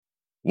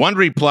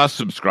Wondery Plus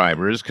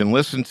subscribers can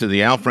listen to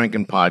the Al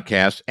Franken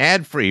podcast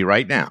ad-free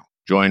right now.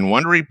 Join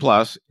Wondery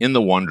Plus in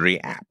the Wondery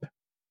app.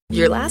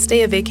 Your last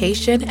day of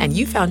vacation and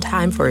you found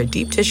time for a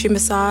deep tissue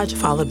massage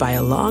followed by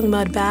a long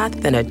mud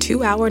bath, then a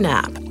 2-hour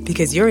nap.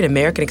 Because you're an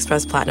American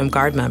Express Platinum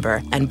Card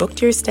member and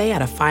booked your stay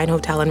at a fine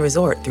hotel and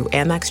resort through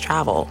Amex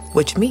Travel,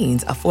 which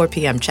means a 4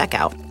 p.m.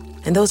 checkout.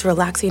 And those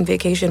relaxing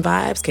vacation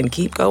vibes can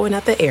keep going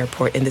at the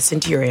airport in the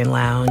Centurion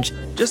Lounge.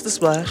 Just a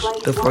splash.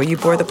 Before you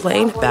board the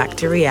plane, back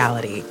to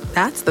reality.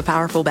 That's the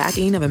powerful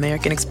backing of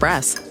American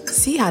Express.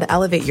 See how to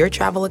elevate your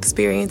travel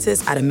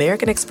experiences at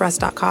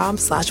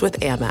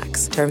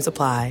americanexpress.com/withAmex. Terms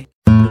apply.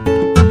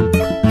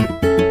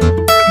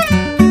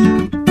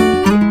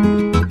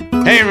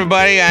 Hey,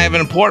 everybody, I have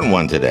an important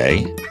one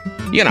today.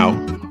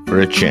 For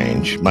a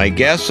change. My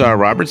guests are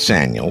Robert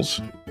Samuels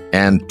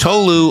and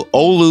Toluse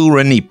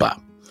Olorunnipa,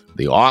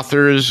 the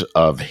authors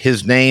of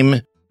His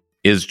Name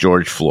is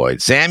George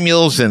Floyd.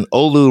 Samuels and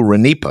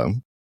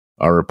Olorunnipa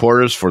are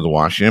reporters for the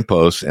Washington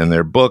Post, and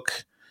their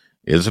book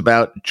is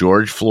about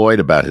George Floyd,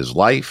 about his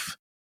life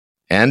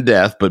and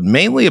death, but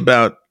mainly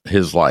about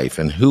his life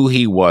and who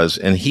he was.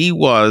 And he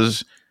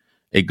was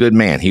a good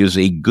man. He was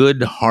a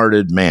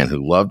good-hearted man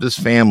who loved his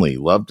family,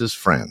 loved his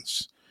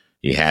friends.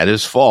 He had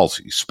his faults.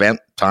 He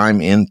spent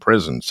time in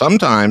prison,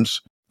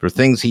 sometimes for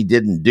things he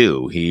didn't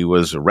do. He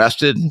was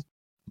arrested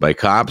by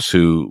cops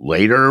who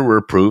later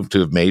were proved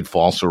to have made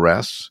false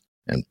arrests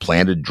and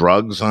planted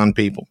drugs on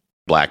people,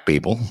 black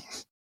people.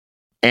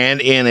 And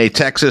in a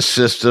Texas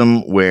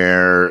system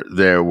where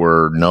there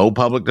were no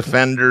public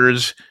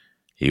defenders,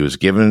 he was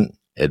given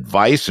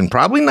advice, and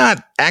probably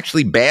not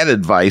actually bad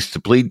advice,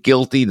 to plead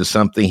guilty to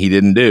something he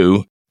didn't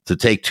do, to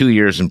take 2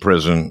 years in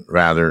prison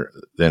rather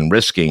than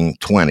risking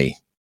 20.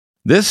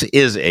 This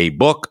is a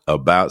book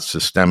about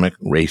systemic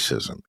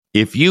racism.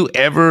 If you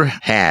ever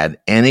had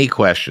any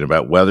question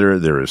about whether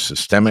there is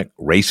systemic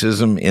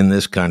racism in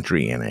this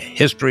country and a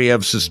history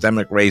of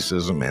systemic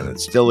racism and it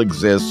still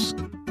exists,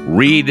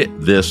 read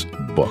this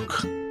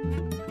book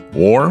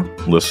or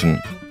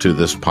listen to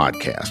this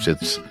podcast.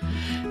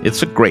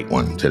 It's a great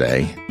one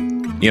today,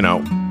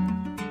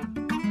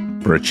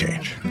 for a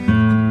change.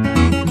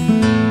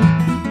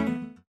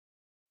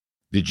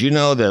 Did you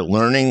know that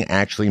learning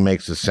actually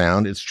makes a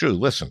sound? It's true.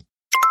 Listen.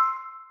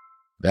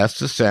 That's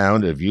the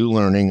sound of you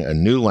learning a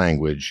new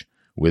language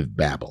with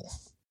Babbel.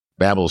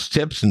 Babbel's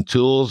tips and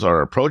tools are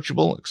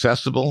approachable,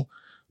 accessible,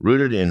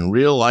 rooted in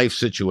real-life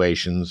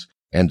situations,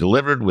 and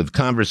delivered with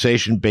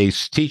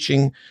conversation-based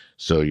teaching,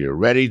 so you're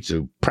ready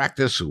to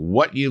practice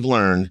what you've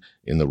learned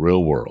in the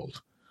real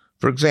world.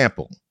 For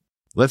example,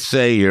 let's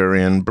say you're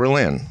in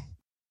Berlin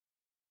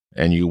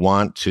and you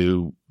want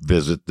to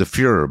visit the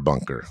Führer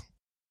bunker.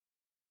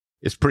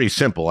 It's pretty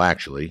simple,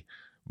 actually.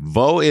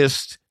 Wo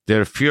ist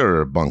der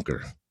Führer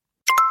bunker?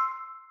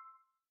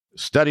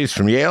 Studies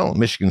from Yale,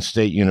 Michigan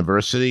State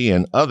University,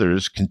 and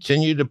others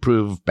continue to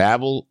prove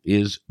Babbel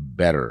is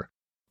better.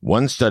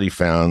 One study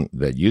found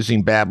that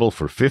using Babbel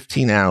for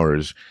 15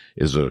 hours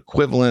is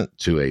equivalent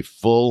to a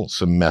full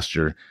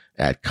semester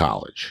at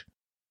college.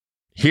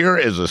 Here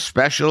is a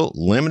special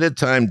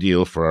limited-time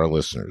deal for our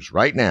listeners.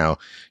 Right now,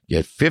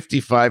 get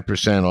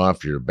 55%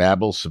 off your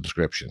Babbel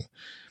subscription,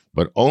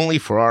 but only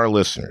for our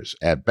listeners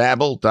at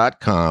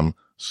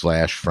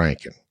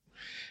babbel.com/Franken.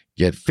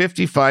 Get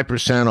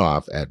 55%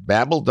 off at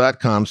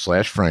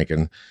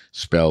babbel.com/Franken,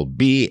 spelled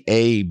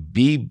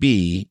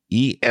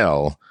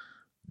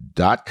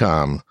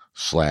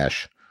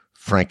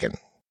BABBEL.com/Franken.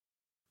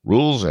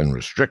 Rules and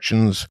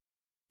restrictions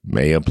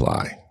may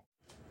apply.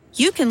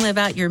 You can live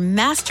out your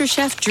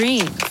MasterChef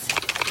dreams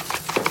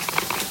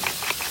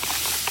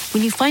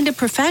when you find a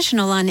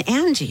professional on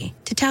Angie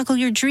to tackle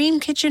your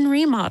dream kitchen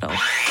remodel.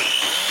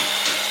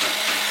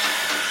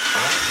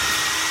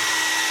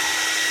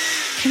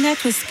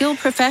 Connect with skilled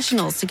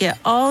professionals to get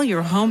all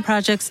your home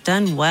projects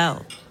done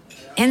well.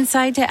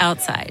 Inside to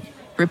outside,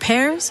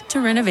 repairs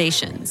to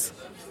renovations.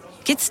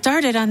 Get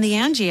started on the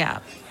Angie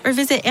app or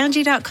visit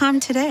Angie.com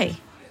today.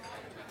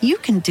 You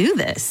can do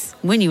this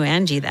when you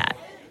Angie that.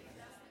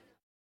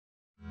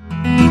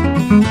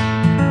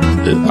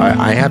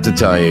 I have to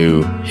tell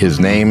you,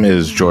 His Name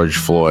is George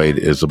Floyd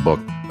is a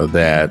book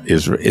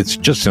it's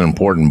just an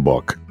important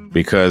book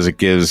because it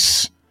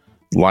gives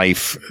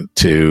life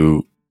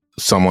to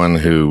someone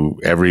who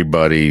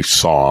everybody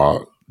saw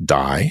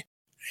die.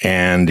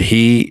 And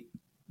he,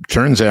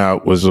 turns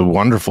out, was a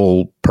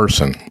wonderful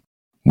person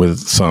with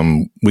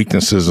some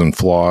weaknesses and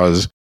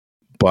flaws.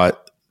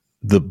 But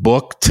the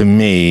book, to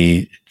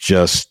me,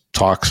 just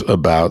talks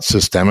about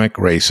systemic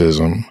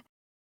racism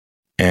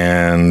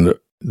and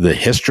the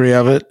history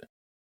of it.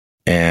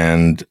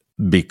 And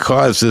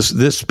because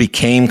this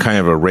became kind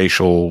of a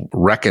racial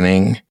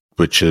reckoning,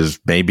 which has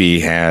maybe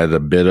had a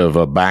bit of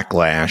a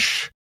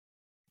backlash,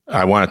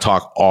 I want to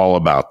talk all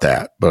about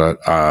that, but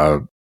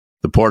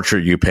the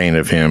portrait you paint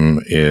of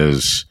him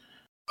is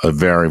a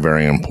very,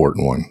 very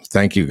important one.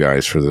 Thank you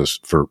guys for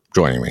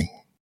joining me.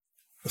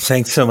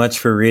 Thanks so much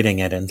for reading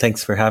it, and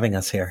thanks for having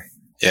us here.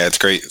 Yeah, it's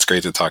great. It's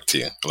great to talk to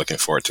you. Looking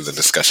forward to the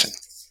discussion.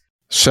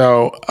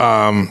 So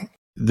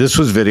this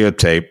was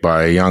videotaped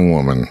by a young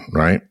woman,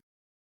 right?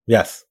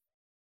 Yes.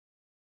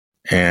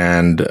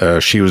 And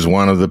she was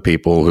one of the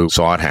people who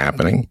saw it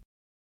happening.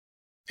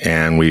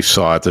 And we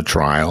saw at the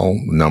trial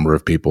a number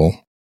of people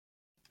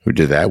who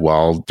did that,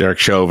 while Derek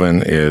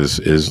Chauvin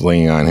is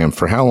leaning on him.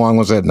 For how long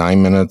was that?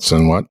 9 minutes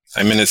and what?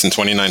 9 minutes and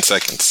 29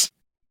 seconds.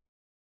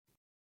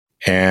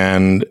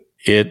 And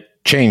it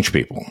changed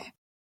people.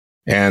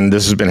 And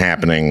this has been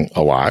happening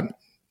a lot,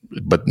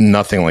 but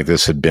nothing like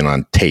this had been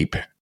on tape.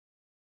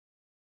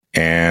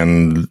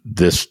 And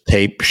this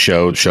tape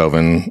showed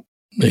Chauvin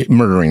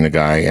murdering the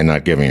guy and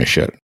not giving a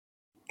shit.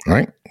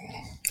 Right?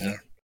 Yeah.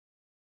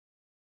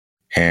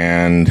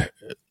 And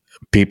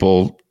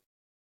people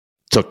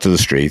took to the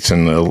streets,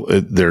 and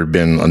there have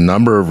been a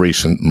number of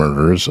recent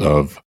murders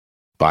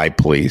by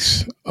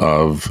police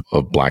of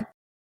black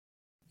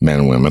men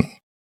and women.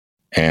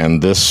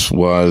 And this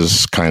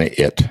was kind of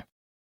it.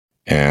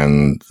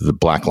 And the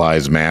Black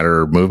Lives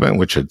Matter movement,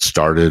 which had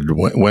started,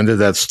 when did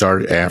that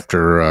start?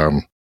 After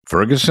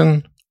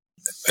Ferguson?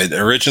 It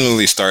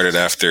originally started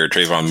after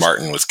Trayvon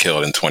Martin was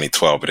killed in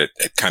 2012, but it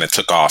kind of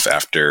took off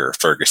after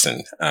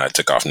Ferguson. It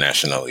took off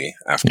nationally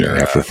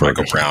after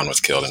Michael Brown was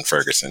killed in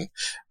Ferguson.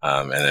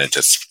 And then it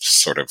just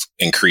sort of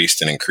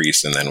increased and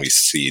increased. And then we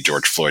see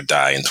George Floyd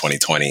die in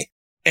 2020,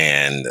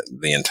 and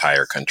the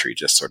entire country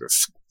just sort of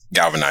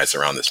galvanized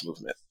around this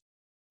movement.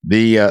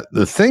 The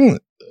thing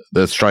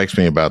that strikes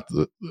me about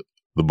the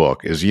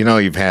book is,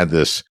 you've had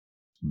this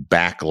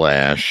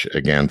backlash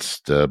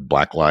against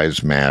Black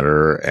Lives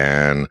Matter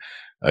and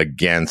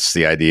against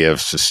the idea of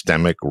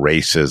systemic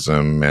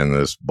racism and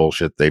this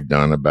bullshit they've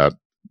done about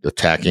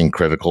attacking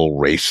critical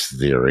race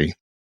theory.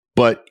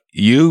 But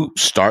you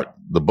start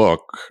the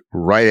book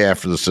right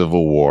after the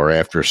Civil War,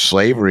 after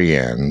slavery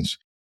ends,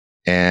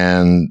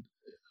 and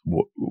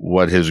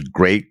what his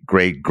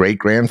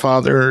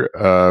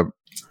great-great-great-grandfather...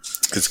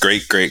 his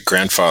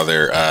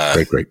great-great-grandfather...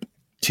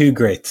 Two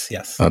greats,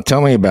 yes. Tell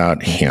me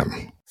about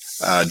him.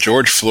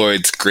 George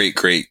Floyd's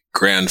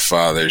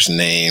great-great-grandfather's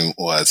name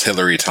was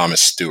Hillary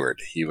Thomas Stewart.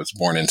 He was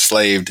born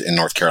enslaved in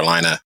North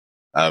Carolina,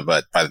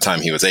 but by the time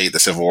he was 8, the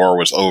Civil War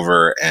was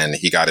over, and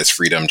he got his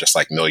freedom just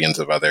like millions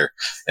of other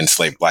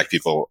enslaved black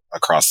people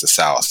across the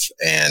South.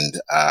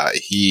 And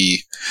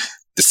he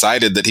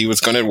decided that he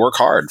was going to work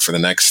hard for the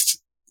next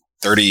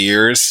 30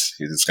 years.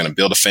 He was going to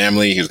build a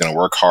family. He was going to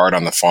work hard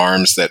on the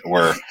farms that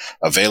were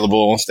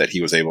available, that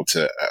he was able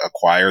to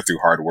acquire through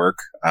hard work.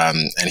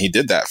 And he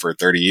did that for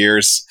 30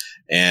 years.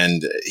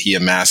 And he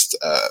amassed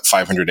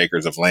 500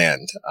 acres of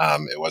land.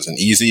 It wasn't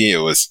easy. It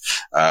was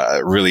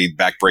really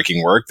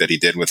backbreaking work that he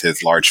did with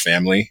his large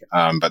family.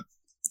 But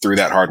through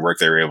that hard work,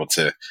 they were able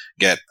to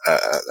get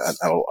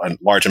a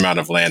large amount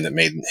of land that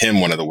made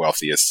him one of the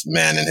wealthiest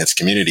men in his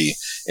community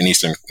in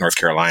eastern North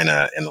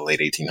Carolina in the late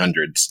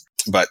 1800s.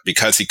 But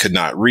because he could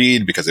not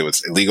read, because it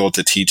was illegal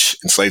to teach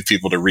enslaved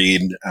people to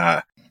read.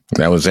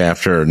 That was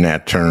after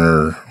Nat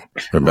Turner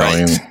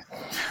Rebellion.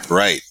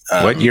 Right.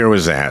 What year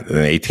was that? In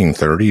the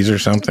 1830s or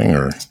something?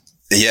 Or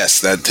yes,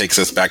 that takes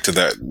us back to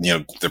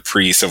the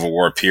pre-Civil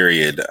War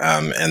period.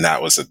 And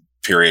that was a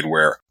period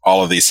where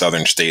all of these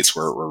southern states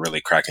were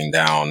really cracking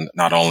down.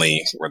 Not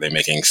only were they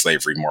making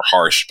slavery more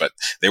harsh, but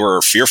they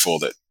were fearful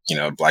that,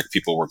 black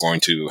people were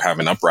going to have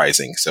an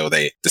uprising. So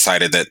they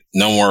decided that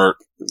no more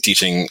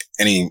teaching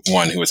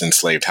anyone who was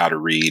enslaved how to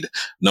read,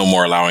 no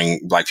more allowing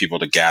black people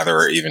to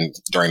gather even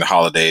during the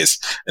holidays.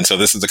 And so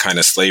this is the kind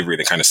of slavery,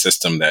 the kind of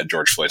system that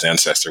George Floyd's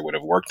ancestor would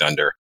have worked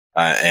under.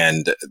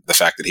 And the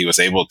fact that he was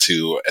able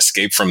to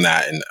escape from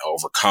that and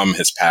overcome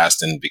his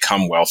past and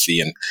become wealthy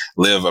and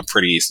live a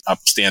pretty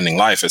upstanding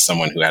life as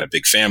someone who had a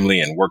big family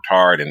and worked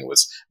hard and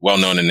was well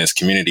known in his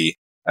community,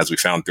 as we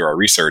found through our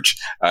research,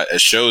 it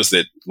shows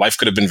that life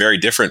could have been very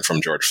different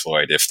from George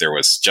Floyd if there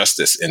was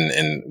justice in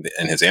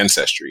his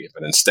ancestry.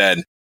 But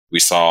instead,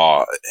 we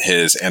saw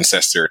his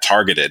ancestor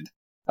targeted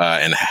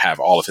and have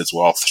all of his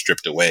wealth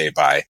stripped away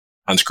by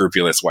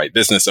unscrupulous white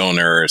business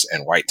owners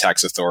and white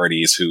tax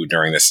authorities who,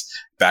 during this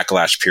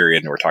backlash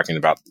period, and we're talking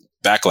about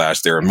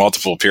backlash, there are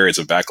multiple periods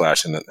of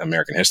backlash in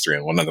American history,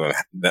 and one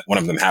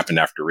of them happened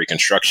after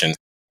Reconstruction.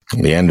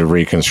 The end of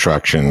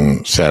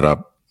Reconstruction set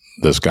up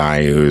this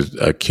guy who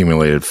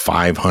accumulated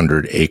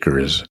 500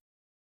 acres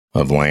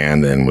of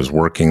land and was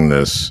working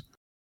this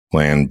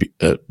land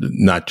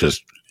not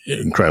just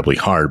incredibly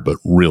hard, but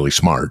really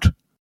smart.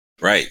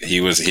 Right.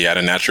 He had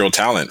a natural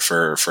talent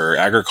for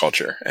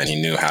agriculture, and he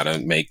knew how to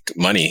make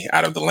money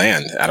out of the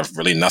land, out of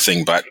really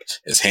nothing but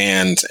his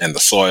hands and the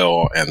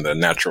soil and the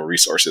natural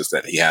resources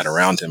that he had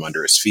around him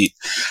under his feet.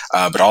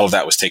 But all of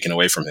that was taken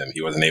away from him.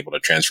 He wasn't able to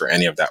transfer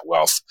any of that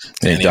wealth.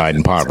 And he died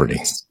in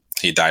poverty.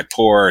 He died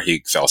poor.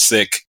 He fell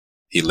sick.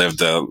 He lived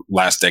the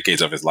last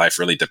decades of his life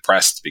really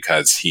depressed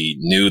because he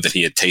knew that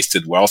he had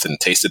tasted wealth and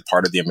tasted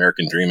part of the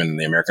American dream and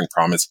the American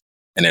promise,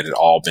 and it had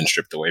all been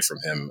stripped away from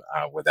him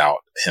without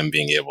him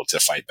being able to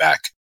fight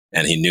back.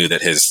 And he knew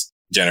that his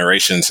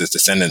generations, his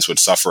descendants would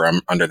suffer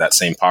under that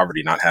same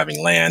poverty, not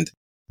having land,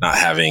 not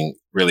having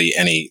really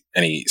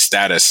any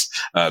status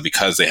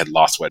because they had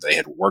lost what they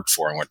had worked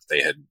for and what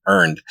they had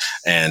earned.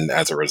 And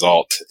as a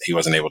result, he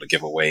wasn't able to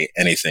give away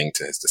anything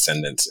to his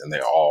descendants, and they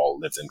all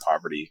lived in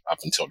poverty up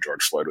until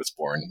George Floyd was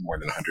born more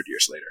than 100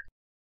 years later.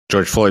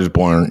 George Floyd was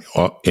born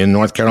in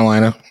North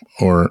Carolina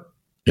or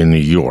in New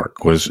York?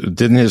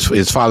 Didn't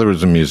his father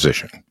was a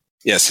musician?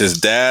 Yes, his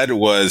dad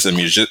was a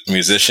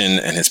musician,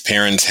 and his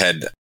parents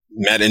had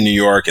met in New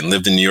York and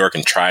lived in New York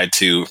and tried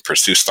to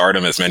pursue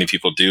stardom, as many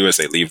people do as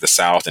they leave the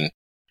South and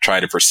try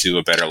to pursue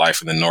a better life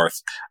in the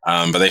North.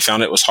 But they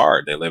found it was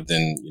hard. They lived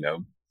in,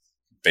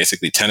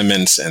 basically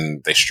tenements,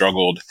 and they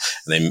struggled,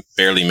 and they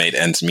barely made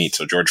ends meet.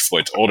 So George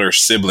Floyd's older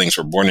siblings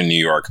were born in New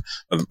York.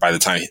 But by the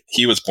time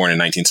he was born in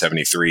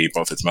 1973,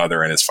 both his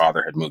mother and his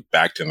father had moved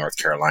back to North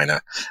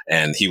Carolina,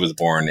 and he was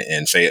born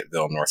in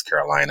Fayetteville, North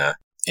Carolina,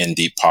 in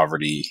deep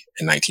poverty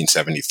in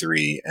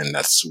 1973. And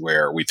that's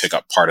where we pick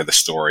up part of the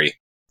story.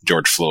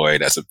 George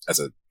Floyd, as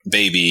a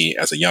baby,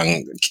 as a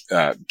young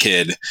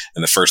kid,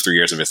 in the first 3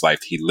 years of his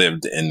life, he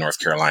lived in North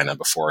Carolina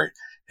before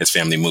his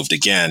family moved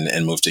again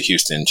and moved to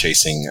Houston,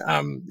 chasing,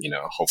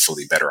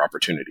 hopefully better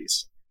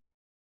opportunities.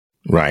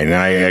 Right. And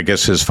I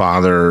guess his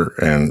father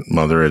and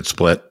mother had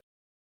split,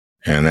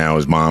 and now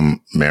his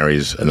mom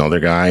marries another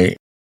guy.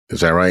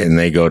 Is that right? And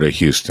they go to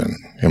Houston.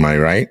 Am I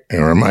right?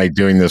 Or am I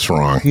doing this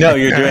wrong? No,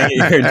 you're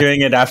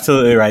doing it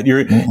absolutely right.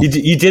 You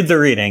did the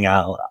reading,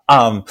 Al.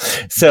 I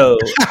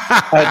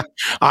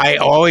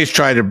always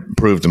try to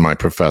prove to my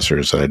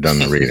professors that I've done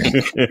the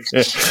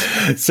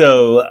reading.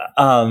 So,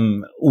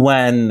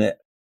 when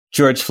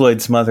George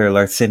Floyd's mother,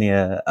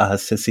 Larcinia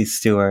Sissy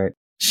Stewart,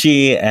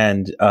 she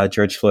and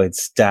George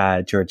Floyd's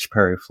dad, George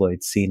Perry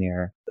Floyd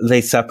Sr.,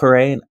 they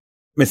separate.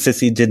 Miss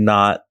Sissy did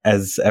not,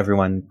 as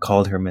everyone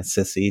called her Miss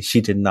Sissy, she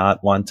did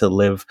not want to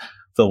live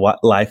the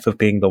life of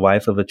being the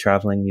wife of a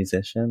traveling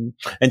musician.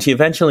 And she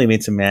eventually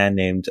meets a man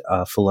named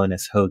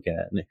Philonis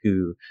Hogan,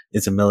 who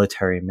is a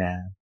military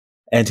man.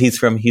 And he's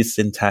from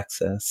Houston,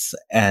 Texas.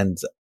 And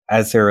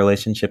as their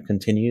relationship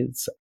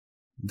continues,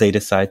 they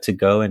decide to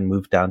go and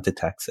move down to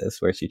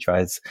Texas, where she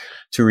tries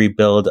to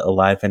rebuild a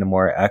life and a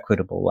more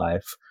equitable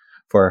life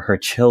for her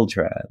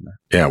children.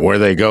 Yeah, where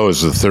they go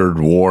is the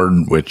Third Ward,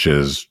 which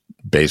is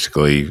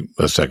basically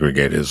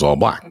segregated as all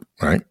black,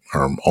 right?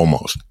 Or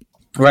almost.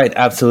 Right,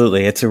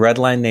 absolutely. It's a red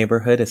line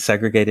neighborhood, a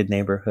segregated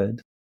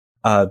neighborhood,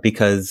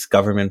 because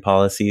government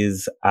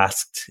policies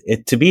asked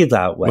it to be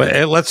that way.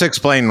 Well, let's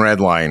explain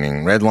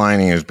redlining.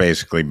 Redlining is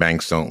basically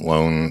banks don't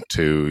loan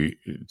to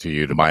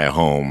you to buy a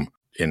home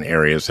in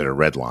areas that are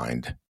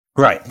redlined.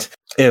 Right.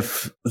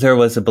 If there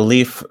was a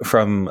belief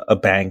from a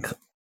bank,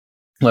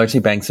 largely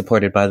bank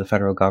supported by the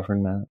federal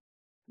government,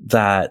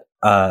 that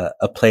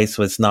a place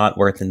was not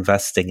worth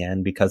investing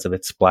in because of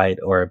its blight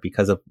or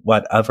because of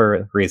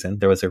whatever reason,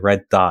 there was a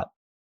red dot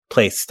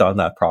placed on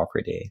that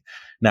property.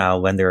 Now,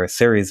 when there are a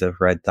series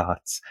of red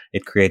dots,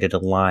 it created a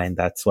line.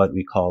 That's what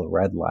we call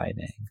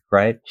redlining,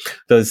 right?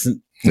 Those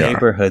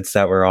neighborhoods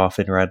that were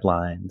often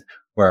redlined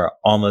were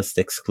almost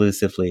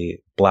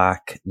exclusively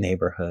black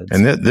neighborhoods.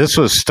 And this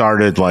was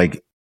started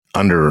like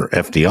under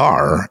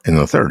FDR in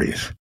the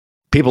 30s.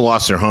 People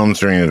lost their homes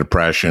during the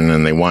Depression,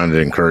 and they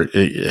wanted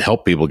to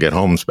help people get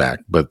homes back,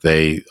 but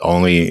they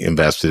only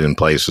invested in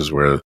places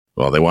where,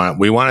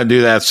 we want to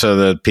do that so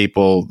that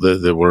people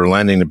that we're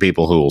lending to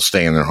people who will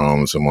stay in their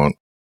homes and won't,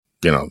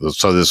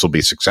 so this will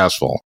be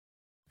successful.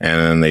 And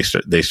then they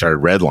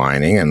started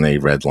redlining, and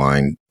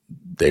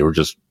they were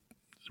just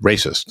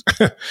racist.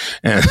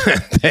 And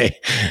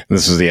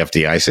this is the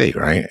FDIC,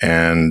 right?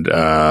 And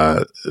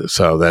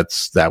so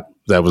that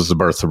was the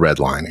birth of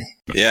redlining.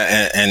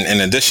 Yeah, and in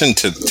addition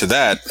to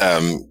that,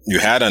 you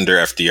had under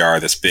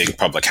FDR this big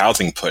public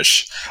housing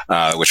push,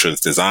 which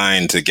was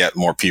designed to get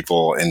more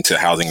people into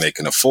housing they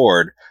can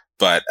afford.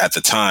 But at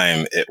the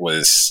time, it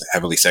was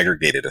heavily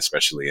segregated,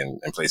 especially in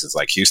places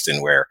like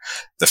Houston, where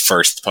the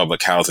first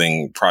public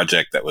housing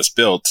project that was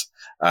built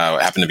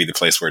happened to be the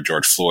place where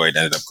George Floyd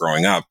ended up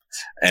growing up.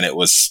 And it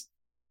was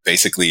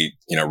basically,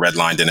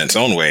 redlined in its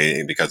own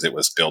way because it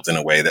was built in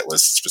a way that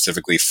was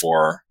specifically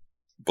for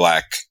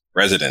black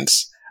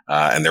residents.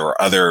 And there were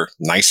other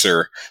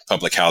nicer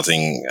public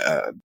housing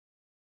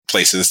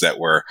places that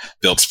were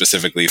built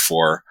specifically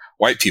for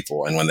white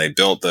people. And when they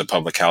built the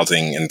public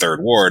housing in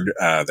Third Ward,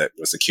 that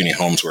was the CUNY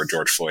Homes where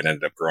George Floyd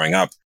ended up growing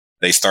up,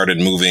 they started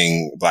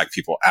moving black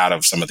people out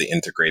of some of the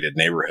integrated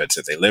neighborhoods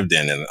that they lived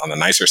in and on the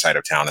nicer side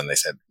of town. And they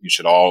said, you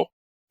should all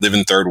live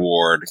in Third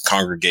Ward,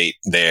 congregate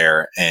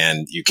there,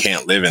 and you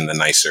can't live in the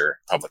nicer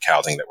public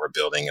housing that we're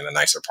building in the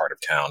nicer part of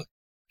town.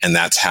 And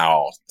that's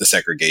how the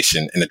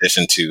segregation, in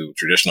addition to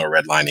traditional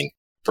redlining,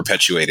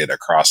 perpetuated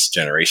across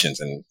generations.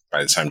 And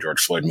by the time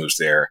George Floyd moves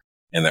there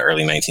in the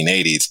early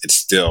 1980s, it's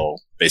still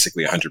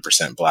basically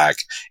 100% Black.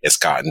 It's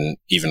gotten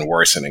even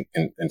worse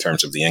in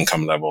terms of the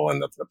income level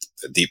and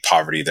the deep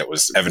poverty that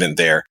was evident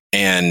there.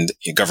 And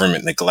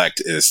government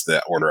neglect is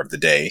the order of the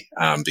day,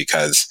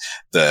 because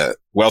the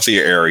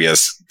wealthier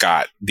areas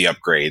got the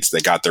upgrades,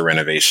 they got the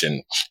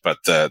renovation, but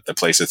the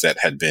places that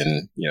had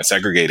been,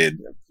 segregated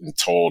and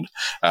told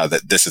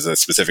that this is a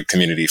specific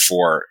community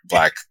for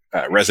Black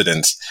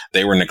residents,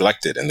 they were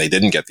neglected and they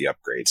didn't get the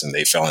upgrades and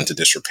they fell into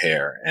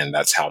disrepair. And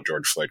that's how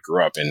George Floyd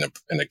grew up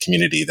in a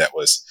community that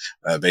was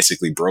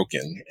basically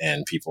broken,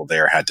 and people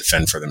there had to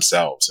fend for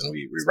themselves. And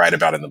we write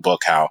about in the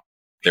book how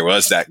there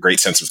was that great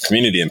sense of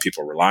community and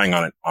people relying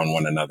on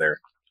one another.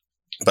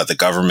 But the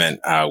government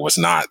was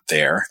not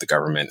there. The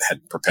government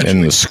had perpetuated.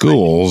 And the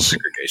schools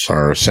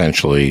are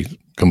essentially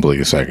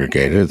completely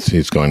segregated.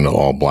 He's going to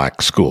all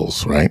Black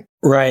schools, right?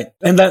 Right.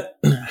 And that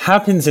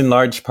happens in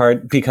large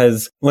part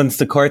because once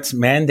the courts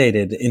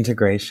mandated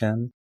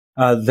integration,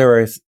 there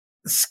were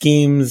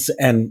schemes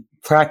and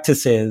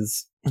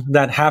practices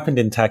that happened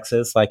in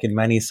Texas, like in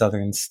many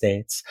southern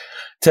states,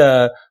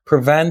 to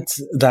prevent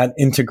that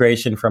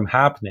integration from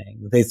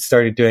happening. They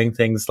started doing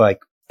things like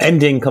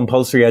ending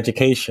compulsory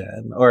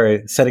education or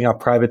setting up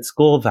private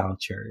school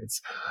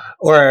vouchers,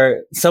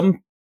 or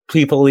some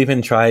people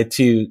even tried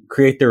to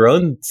create their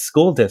own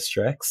school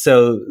districts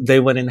so they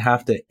wouldn't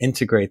have to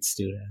integrate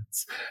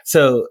students.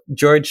 So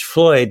George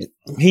Floyd,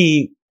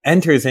 he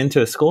enters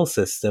into a school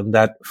system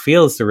that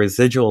feels the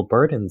residual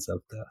burdens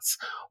of this.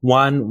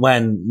 One,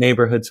 when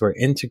neighborhoods were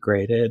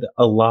integrated,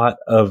 a lot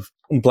of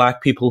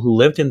Black people who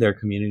lived in their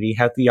community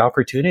had the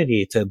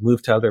opportunity to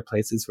move to other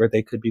places where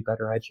they could be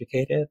better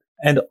educated.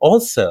 And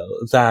also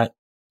that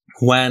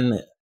when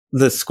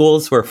the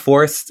schools were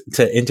forced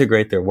to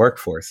integrate their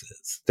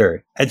workforces,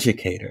 their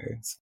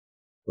educators,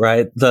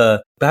 right?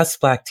 The best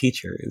Black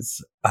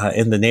teachers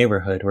in the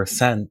neighborhood were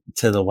sent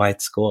to the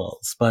white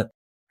schools, but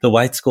the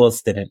white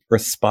schools didn't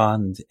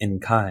respond in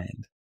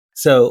kind.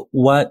 So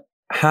what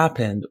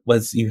happened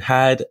was you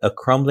had a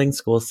crumbling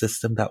school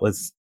system that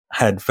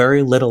had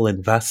very little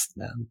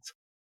investment,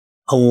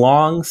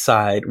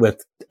 alongside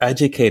with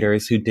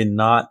educators who did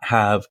not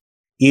have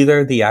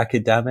either the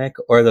academic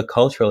or the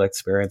cultural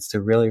experience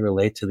to really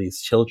relate to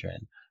these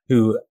children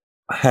who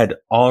had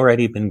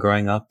already been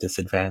growing up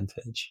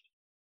disadvantaged.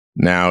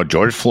 Now,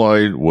 George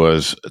Floyd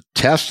was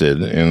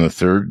tested in the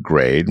third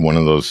grade, one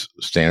of those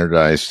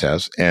standardized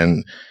tests,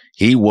 and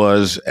he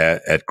was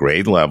at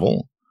grade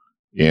level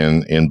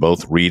in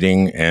both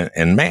reading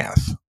and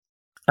math.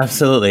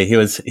 Absolutely. He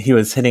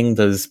was hitting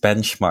those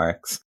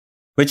benchmarks,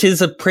 which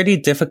is a pretty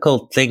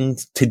difficult thing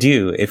to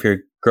do if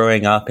you're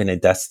growing up in a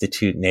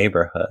destitute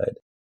neighborhood.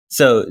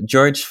 So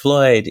George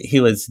Floyd,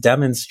 he was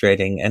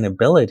demonstrating an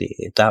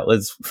ability that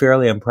was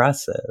fairly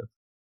impressive.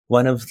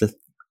 One of the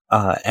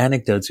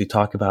anecdotes we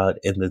talk about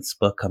in this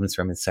book comes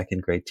from his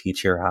second grade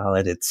teacher,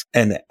 Alan. It's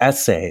an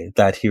essay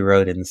that he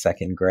wrote in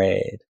second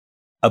grade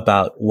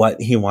about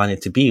what he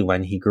wanted to be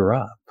when he grew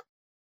up.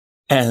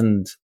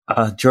 And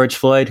George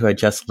Floyd, who had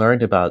just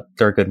learned about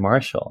Thurgood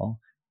Marshall,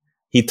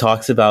 he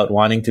talks about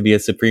wanting to be a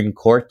Supreme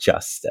Court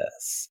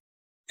justice.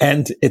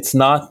 And it's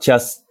not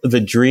just the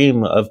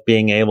dream of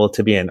being able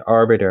to be an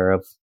arbiter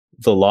of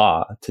the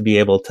law, to be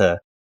able to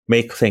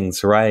make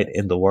things right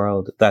in the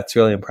world. That's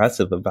really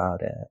impressive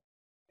about it.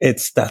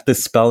 It's that the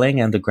spelling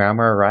and the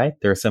grammar are right.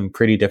 There are some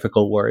pretty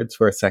difficult words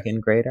for a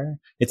second grader.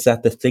 It's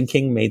that the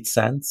thinking made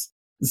sense.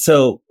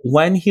 So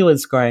when he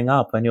was growing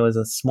up, when he was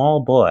a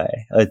small boy,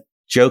 a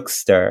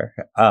jokester,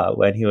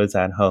 when he was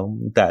at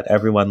home that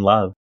everyone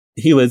loved,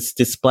 he was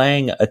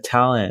displaying a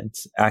talent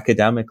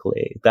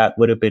academically that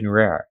would have been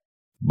rare.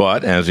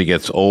 But as he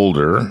gets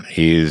older,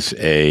 he's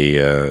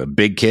a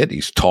big kid.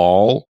 He's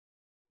tall.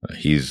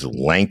 He's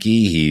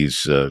lanky.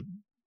 He's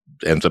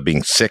ends up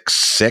being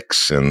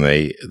 6'6", and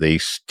they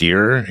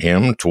steer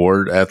him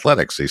toward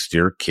athletics. They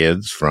steer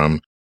kids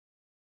from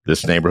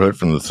this neighborhood,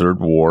 from the third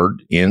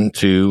ward,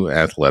 into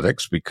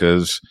athletics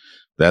because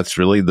that's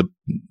really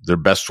their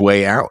best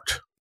way out.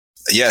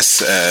 Yes,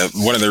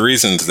 one of the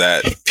reasons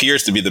that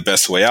appears to be the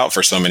best way out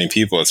for so many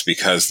people is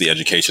because the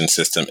education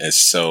system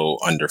is so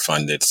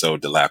underfunded, so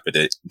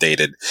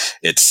dilapidated.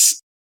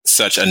 It's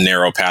such a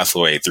narrow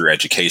pathway through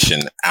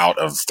education out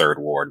of Third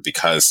Ward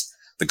because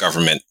the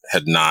government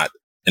had not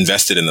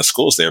invested in the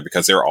schools there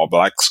because they're all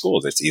Black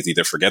schools. It's easy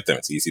to forget them.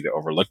 It's easy to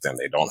overlook them.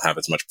 They don't have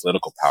as much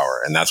political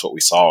power. And that's what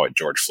we saw at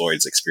George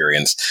Floyd's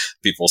experience.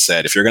 People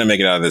said, if you're going to make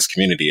it out of this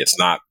community, it's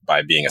not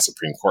by being a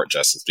Supreme Court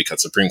justice,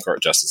 because Supreme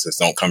Court justices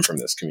don't come from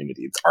this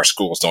community. Our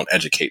schools don't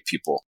educate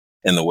people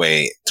in the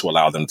way to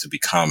allow them to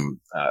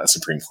become a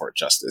Supreme Court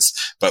justice.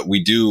 But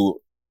we do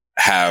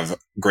have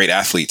great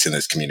athletes in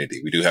this community.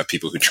 We do have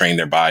people who train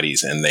their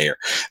bodies, and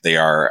they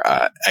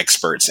are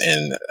experts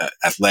in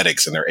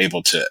athletics, and they're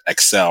able to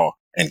excel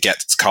and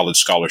get college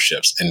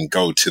scholarships and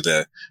go to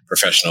the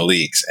professional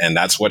leagues. And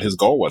that's what his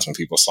goal was. When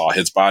people saw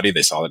his body,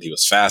 they saw that he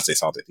was fast, they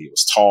saw that he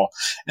was tall,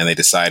 and they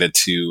decided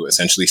to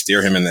essentially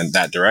steer him in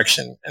that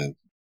direction and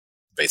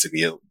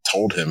basically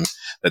told him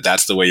that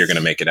that's the way you're going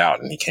to make it out.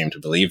 And he came to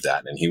believe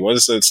that. And he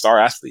was a star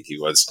athlete. He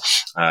was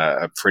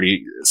a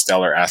pretty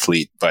stellar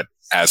athlete, but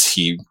as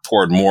he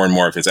poured more and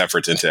more of his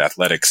efforts into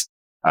athletics,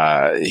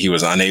 he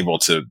was unable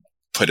to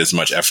put as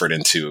much effort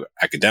into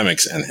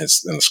academics, and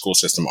the school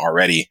system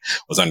already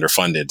was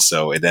underfunded.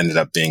 So it ended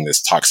up being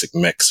this toxic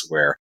mix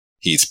where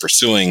he's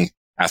pursuing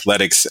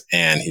athletics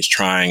and he's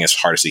trying as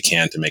hard as he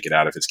can to make it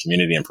out of his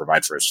community and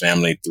provide for his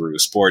family through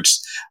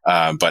sports.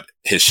 But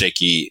his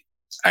shaky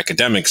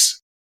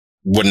academics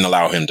wouldn't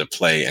allow him to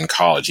play in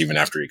college. Even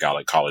after he got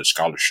a college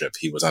scholarship,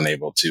 he was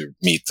unable to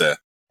meet the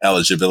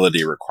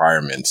eligibility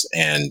requirements.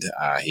 And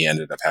he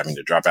ended up having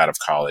to drop out of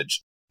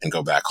college and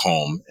go back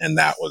home. And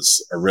that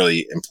was a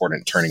really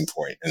important turning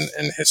point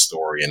in his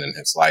story and in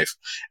his life.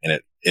 And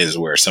it is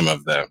where some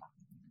of the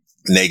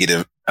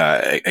negative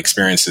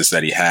experiences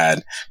that he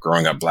had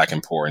growing up Black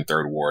and poor in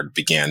Third Ward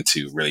began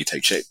to really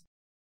take shape.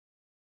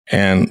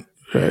 And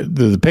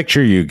the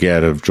picture you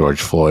get of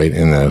George Floyd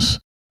in this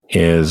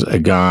is a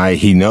guy,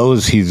 he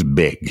knows he's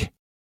big.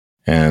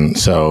 And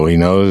so he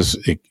knows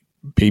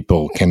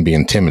people can be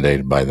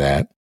intimidated by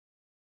that.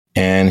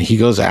 And he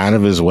goes out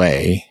of his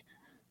way.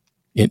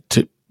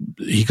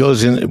 He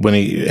goes in, when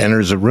he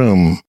enters a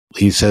room,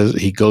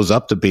 he goes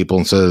up to people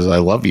and says, "I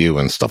love you,"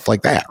 and stuff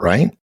like that,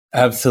 right?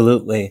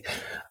 Absolutely.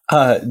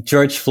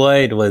 George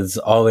Floyd was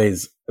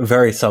always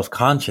very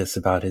self-conscious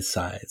about his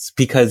size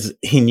because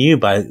he knew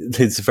by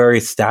his very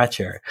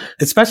stature,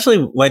 especially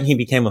when he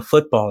became a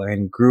footballer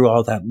and grew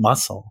all that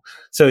muscle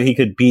so he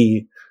could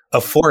be a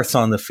force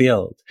on the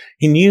field.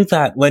 He knew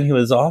that when he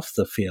was off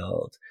the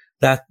field,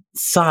 that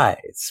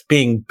size,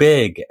 being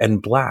big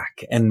and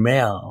Black and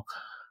male,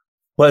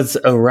 was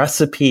a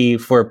recipe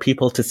for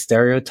people to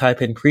stereotype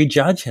and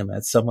prejudge him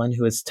as someone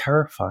who is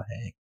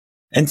terrifying.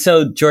 And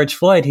so George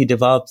Floyd, he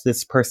developed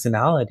this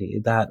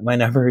personality that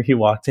whenever he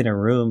walked in a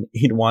room,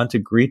 he'd want to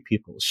greet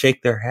people,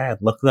 shake their hand,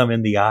 look them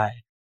in the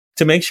eye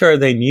to make sure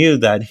they knew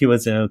that he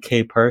was an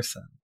okay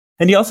person.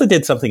 And he also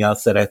did something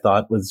else that I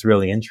thought was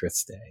really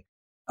interesting.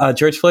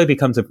 George Floyd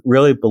becomes a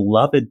really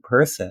beloved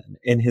person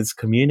in his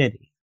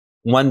community.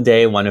 One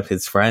day, one of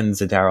his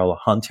friends, Daryl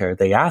Hunter,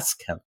 they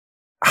ask him,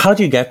 "How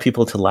do you get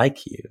people to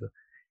like you?"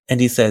 And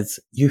he says,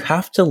 "You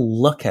have to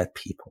look at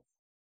people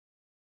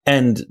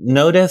and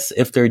notice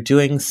if they're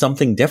doing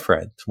something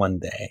different one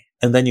day,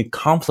 and then you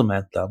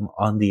compliment them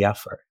on the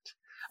effort."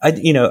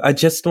 I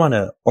just want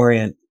to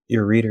orient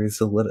your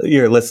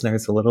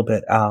listeners a little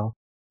bit, Al,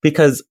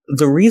 because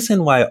the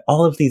reason why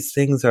all of these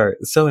things are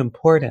so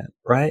important,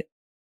 right,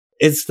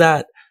 is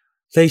that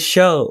they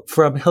show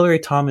from Hillary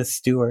Thomas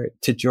Stewart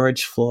to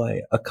George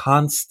Floyd a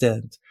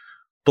constant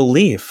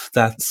belief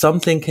that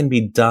something can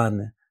be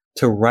done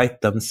to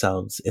right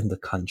themselves in the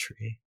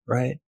country,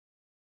 right?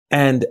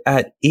 And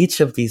at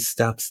each of these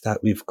steps that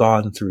we've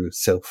gone through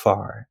so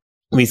far,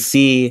 we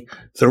see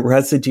the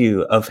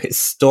residue of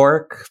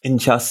historic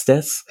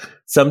injustice,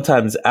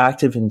 sometimes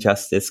active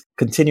injustice,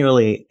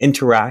 continually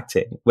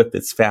interacting with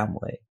this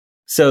family.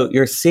 So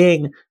you're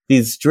seeing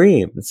these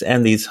dreams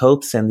and these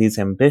hopes and these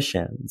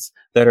ambitions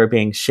that are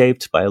being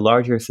shaped by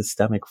larger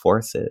systemic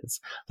forces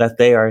that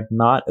they are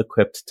not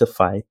equipped to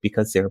fight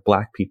because they're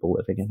Black people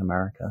living in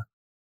America.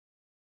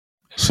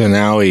 So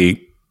now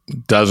he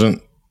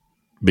doesn't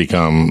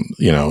become,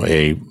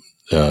 a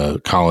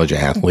college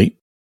athlete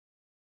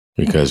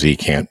because he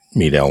can't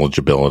meet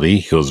eligibility.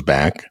 He goes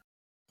back,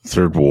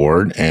 Third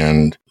Ward,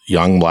 and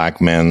young Black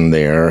men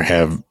there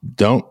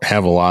don't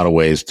have a lot of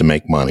ways to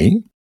make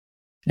money.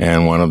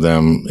 And one of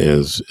them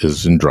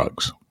is in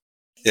drugs.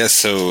 Yeah,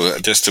 so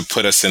just to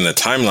put us in the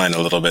timeline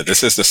a little bit,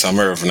 this is the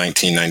summer of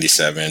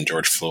 1997.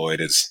 George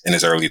Floyd is in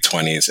his early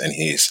 20s, and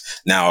he's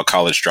now a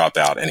college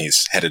dropout, and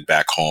he's headed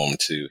back home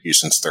to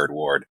Houston's Third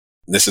Ward.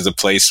 This is a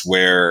place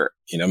where,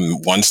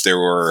 once there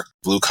were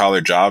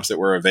blue-collar jobs that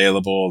were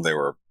available, there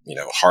were,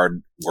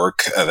 hard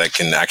work that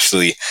can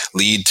actually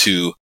lead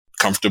to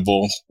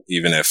comfortable,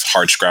 even if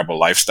hard-scrabble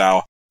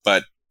lifestyle.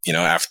 But,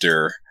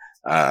 after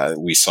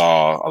we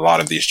saw a lot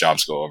of these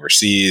jobs go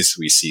overseas,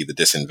 we see the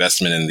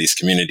disinvestment in these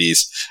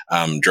communities.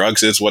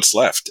 Drugs is what's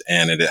left,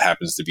 and it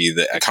happens to be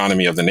the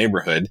economy of the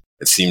neighborhood.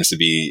 It seems to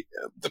be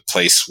the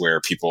place where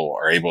people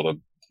are able to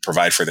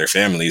provide for their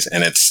families,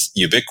 and it's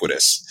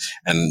ubiquitous.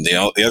 And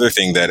the other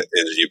thing that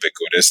is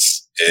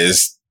ubiquitous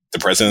is the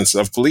presence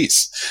of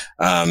police.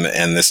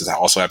 And this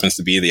also happens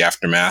to be the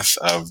aftermath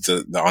of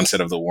the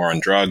onset of the war on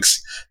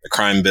drugs, the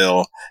crime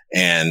bill,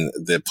 and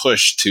the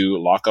push to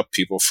lock up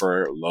people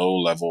for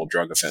low-level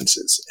drug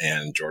offenses.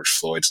 And George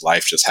Floyd's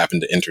life just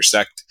happened to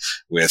intersect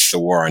with the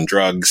war on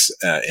drugs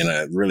in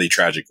a really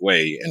tragic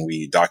way. And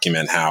we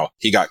document how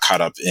he got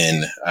caught up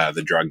in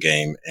the drug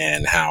game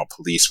and how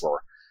police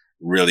were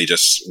really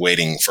just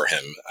waiting for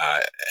him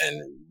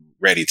and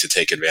ready to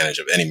take advantage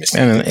of any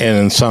mistake. And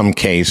in some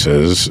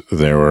cases,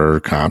 there were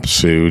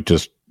cops who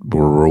just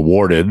were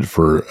rewarded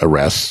for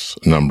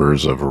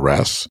numbers of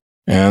arrests,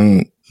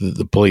 and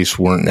the police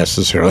weren't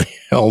necessarily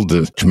held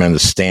to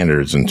tremendous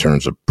standards in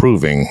terms of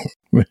proving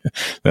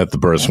that the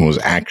person was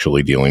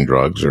actually dealing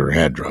drugs or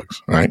had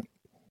drugs, right?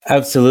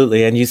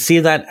 Absolutely. And you see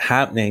that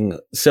happening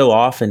so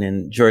often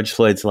in George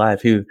Floyd's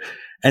life, who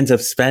ends up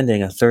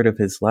spending a third of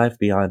his life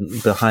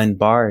behind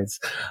bars.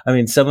 I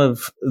mean, some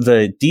of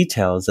the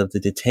details of the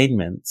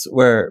detainments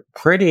were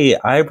pretty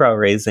eyebrow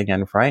raising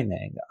and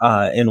frightening.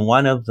 In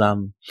one of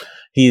them,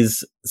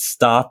 he's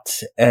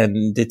stopped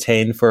and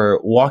detained for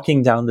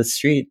walking down the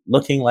street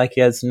looking like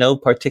he has no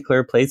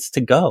particular place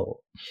to go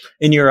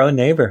in your own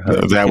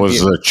neighborhood. That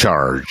was the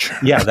charge.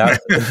 Yeah, that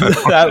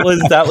was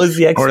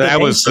the explanation. Or that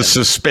was the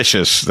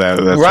suspicious.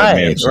 That's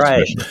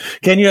right.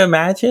 Can you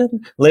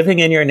imagine living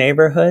in your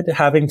neighborhood,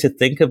 having to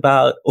think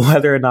about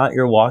whether or not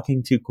you're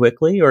walking too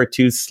quickly or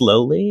too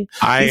slowly?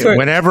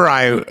 Whenever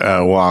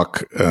I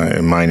walk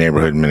in my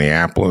neighborhood in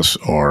Minneapolis,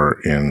 or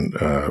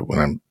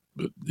when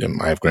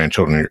I have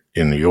grandchildren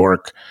in New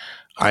York,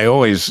 I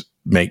always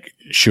make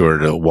sure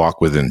to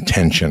walk with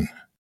intention.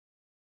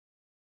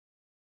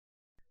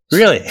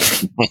 Really?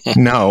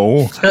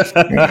 No,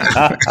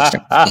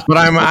 but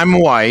I'm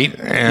white,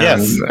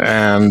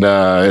 and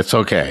it's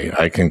okay.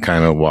 I can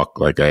kind of walk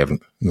like I have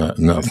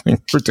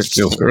nothing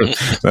particular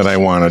that I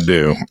want to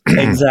do.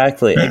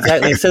 Exactly.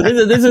 So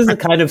this is the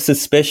kind of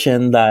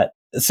suspicion that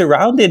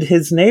surrounded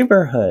his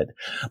neighborhood.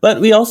 But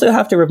we also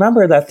have to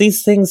remember that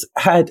these things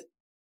had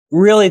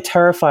really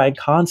terrifying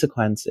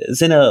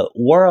consequences in a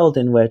world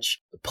in which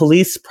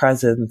police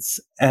presence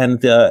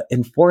and the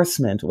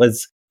enforcement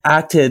was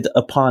acted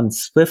upon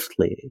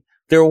swiftly.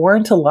 There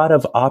weren't a lot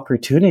of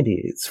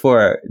opportunities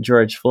for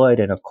George Floyd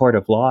in a court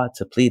of law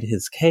to plead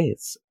his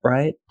case,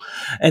 right?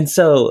 And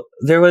so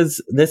there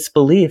was this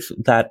belief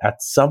that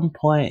at some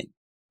point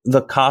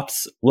the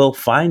cops will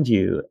find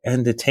you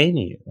and detain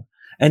you.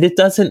 And it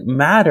doesn't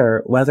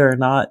matter whether or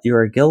not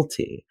you're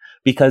guilty,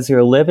 because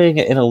you're living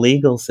in a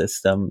legal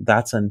system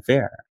that's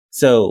unfair.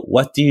 So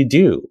what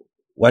do?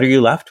 What are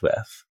you left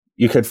with?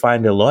 You could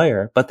find a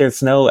lawyer, but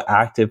there's no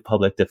active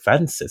public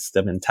defense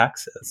system in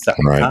Texas at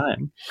the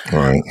time.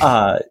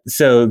 Right.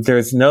 So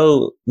there's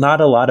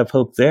not a lot of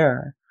hope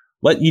there.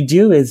 What you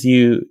do is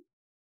you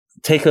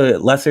take a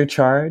lesser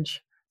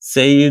charge,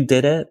 say you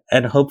did it,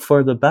 and hope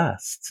for the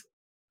best.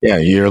 Yeah,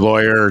 your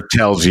lawyer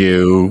tells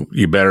you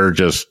better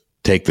just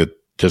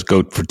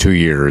go for 2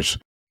 years.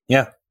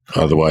 Yeah.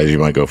 Otherwise, you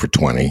might go for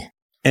 20.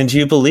 And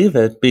you believe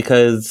it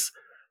because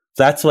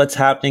that's what's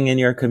happening in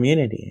your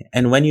community.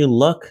 And when you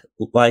look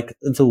like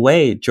the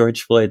way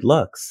George Floyd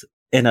looks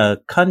in a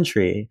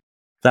country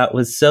that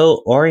was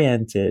so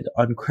oriented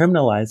on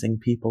criminalizing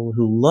people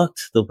who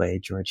looked the way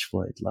George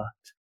Floyd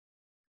looked,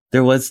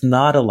 there was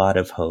not a lot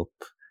of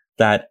hope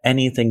that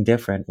anything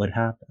different would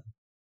happen.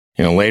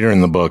 Later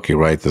in the book, you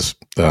write this,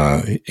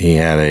 he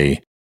had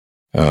a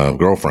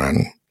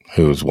girlfriend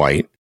who was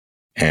white,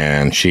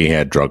 and she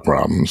had drug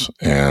problems,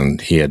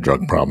 and he had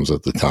drug problems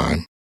at the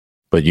time.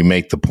 But you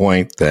make the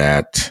point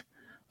that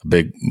a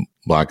big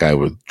black guy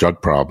with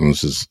drug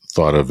problems is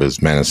thought of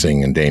as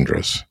menacing and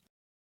dangerous.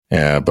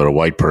 But a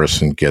white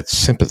person gets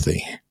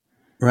sympathy.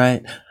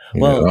 Right.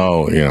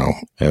 Well,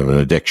 have an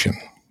addiction.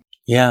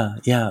 Yeah.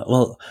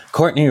 Well,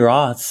 Courtney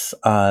Ross,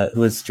 who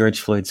was George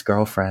Floyd's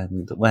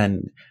girlfriend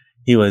when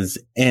he was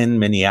in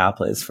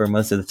Minneapolis for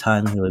most of the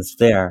time he was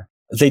there,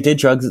 they did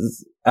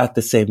drugs at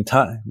the same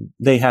time.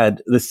 They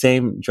had the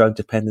same drug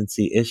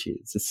dependency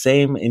issues, the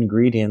same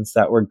ingredients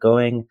that were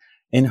going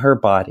in her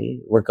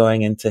body were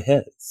going into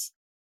his.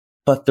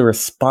 But the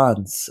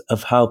response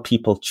of how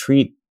people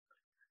treat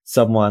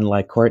someone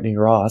like Courtney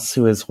Ross,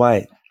 who is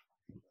white,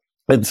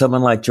 and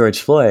someone like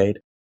George Floyd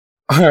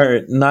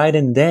are night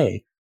and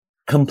day,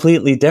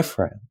 completely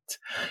different,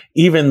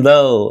 even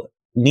though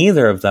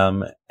neither of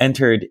them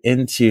entered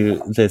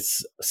into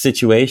this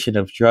situation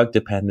of drug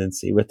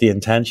dependency with the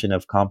intention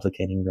of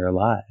complicating their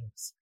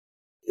lives.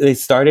 They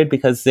started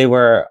because they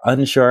were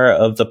unsure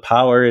of the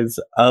powers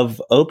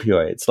of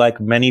opioids, like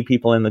many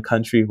people in the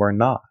country were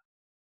not.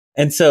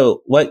 And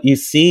so what you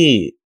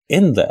see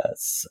in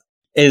this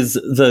is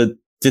the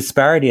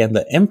disparity and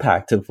the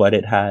impact of what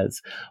it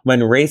has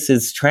when race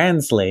is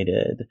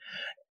translated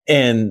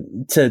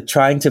into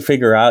trying to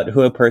figure out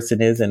who a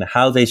person is and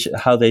how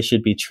they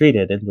should be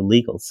treated in the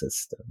legal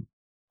system.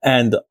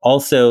 And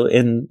also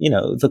in,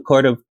 the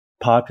court of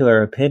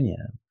popular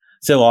opinion.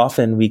 So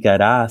often we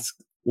get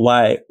asked,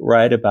 why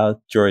write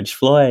about George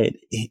Floyd?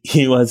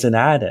 He was an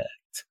addict.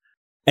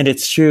 And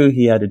it's true,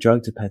 he had a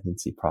drug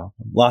dependency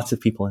problem. Lots of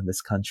people in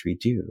this country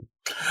do.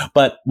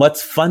 But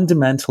what's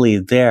fundamentally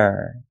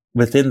there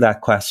within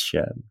that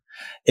question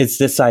is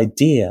this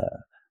idea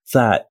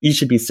that you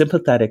should be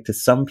sympathetic to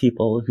some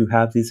people who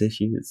have these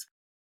issues.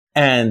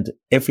 And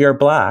if you're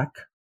Black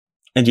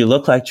and you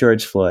look like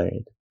George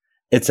Floyd,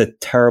 it's a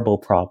terrible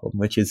problem,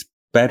 which is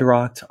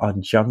bedrocked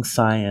on junk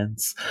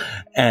science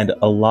and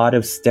a lot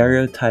of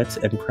stereotypes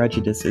and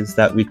prejudices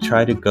that we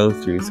try to go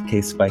through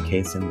case by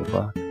case in the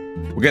book.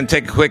 We're going to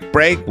take a quick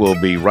break. We'll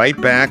be right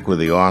back with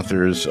the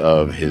authors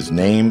of His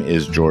Name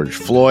is George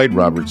Floyd,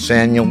 Robert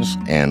Samuels,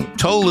 and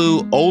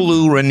Toluse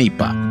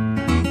Olorunnipa.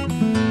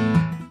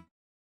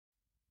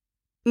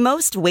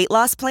 Most weight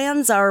loss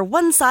plans are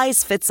one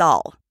size fits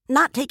all,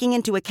 not taking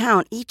into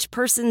account each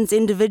person's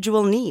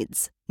individual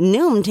needs.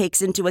 Noom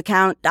takes into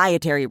account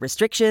dietary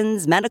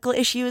restrictions, medical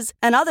issues,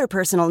 and other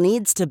personal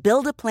needs to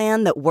build a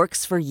plan that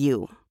works for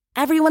you.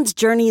 Everyone's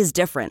journey is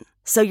different,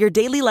 so your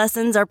daily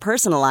lessons are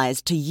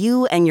personalized to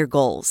you and your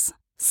goals.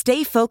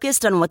 Stay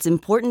focused on what's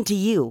important to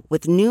you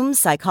with Noom's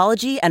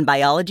psychology and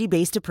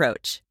biology-based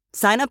approach.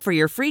 Sign up for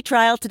your free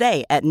trial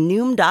today at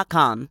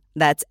Noom.com.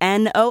 That's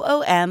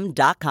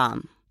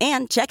Noom.com.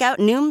 And check out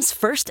Noom's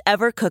first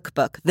ever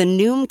cookbook, The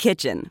Noom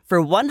Kitchen,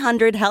 for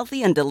 100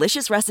 healthy and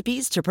delicious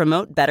recipes to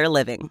promote better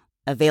living.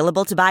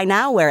 Available to buy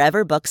now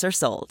wherever books are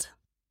sold.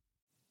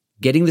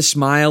 Getting the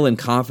smile and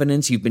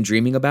confidence you've been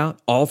dreaming about,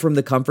 all from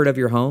the comfort of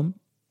your home,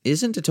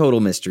 isn't a total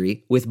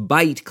mystery with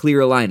Byte clear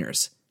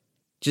aligners.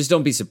 Just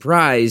don't be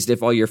surprised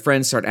if all your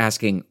friends start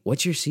asking,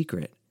 "What's your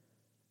secret?"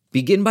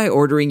 Begin by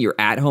ordering your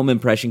at-home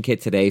impression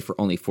kit today for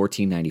only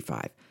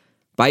 $14.95.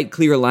 Byte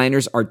clear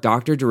aligners are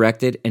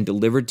doctor-directed and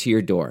delivered to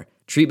your door.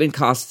 Treatment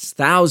costs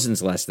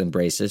thousands less than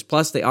braces,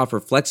 plus they offer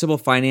flexible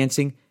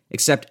financing,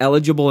 accept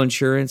eligible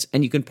insurance,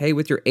 and you can pay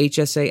with your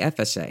HSA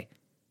FSA.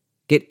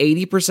 Get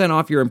 80%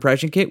 off your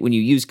impression kit when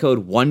you use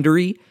code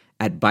WONDERY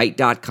at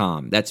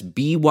Byte.com. That's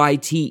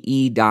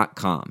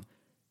BYTE.com.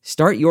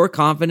 Start your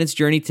confidence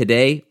journey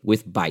today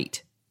with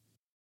Byte.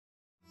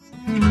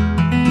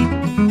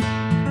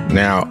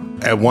 Now,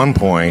 at one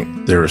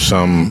point, there are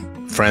some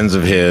friends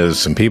of his,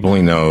 some people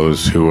he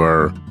knows who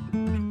are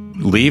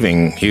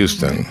leaving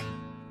Houston,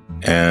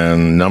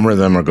 and a number of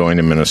them are going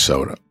to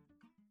Minnesota.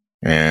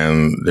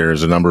 And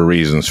there's a number of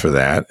reasons for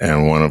that,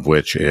 and one of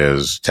which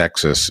is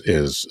Texas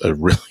is a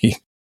really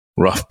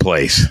rough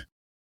place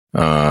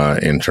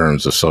in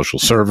terms of social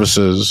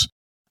services.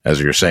 As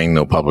you're saying,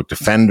 no public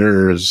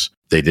defenders.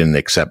 They didn't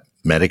accept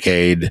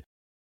Medicaid.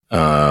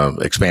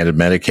 Expanded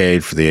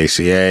Medicaid for the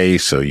ACA,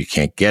 so you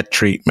can't get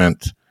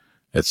treatment,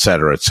 et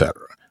cetera, et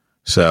cetera.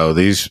 So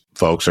these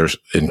folks are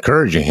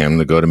encouraging him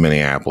to go to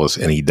Minneapolis,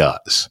 and he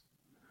does.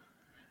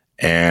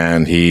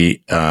 And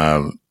he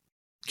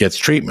gets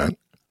treatment.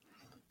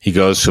 He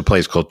goes to a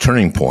place called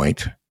Turning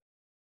Point.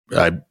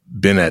 I've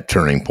been at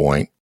Turning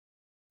Point,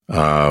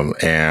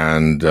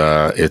 and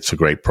it's a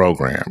great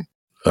program.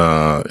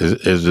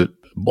 Is it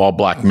all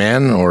black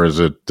men, or is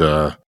it...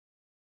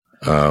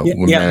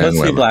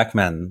 mostly black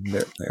men.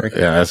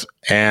 Yes,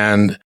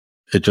 and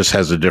it just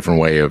has a different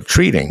way of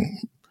treating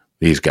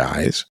these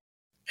guys.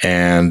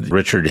 And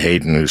Richard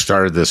Hayden, who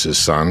started this, his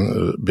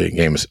son,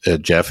 became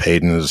Jeff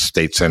Hayden, is a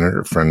state senator,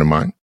 a friend of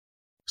mine.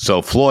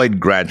 So Floyd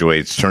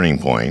graduates Turning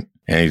Point,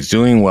 and he's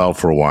doing well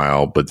for a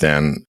while, but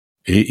then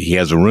he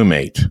has a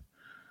roommate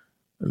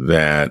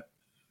that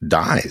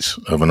dies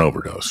of an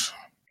overdose.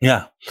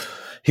 Yeah.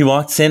 He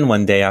walks in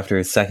one day after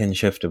his second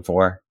shift of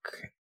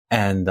work,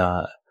 and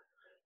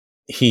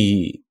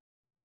he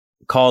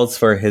calls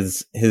for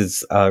his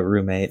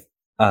roommate.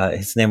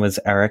 His name was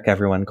Eric.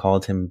 Everyone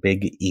called him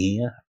Big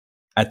E.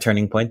 At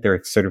Turning Point,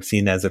 they're sort of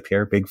seen as a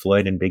pair, Big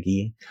Floyd and Big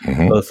E.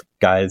 Mm-hmm. Both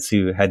guys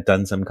who had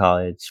done some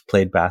college,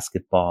 played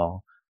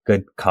basketball,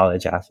 good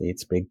college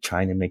athletes, Big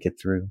trying to make it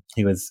through.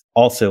 He was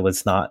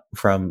not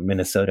from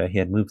Minnesota. He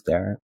had moved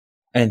there.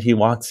 And he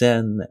walks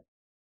in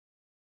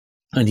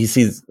and he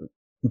sees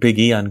Big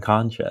E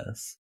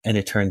unconscious. And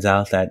it turns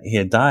out that he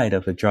had died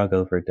of a drug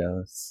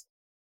overdose.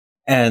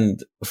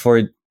 And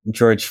for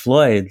George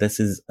Floyd, this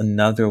is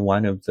another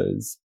one of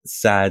those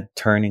sad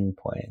turning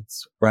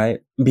points, right?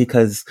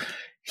 Because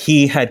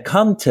he had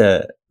come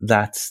to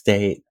that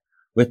state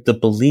with the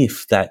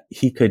belief that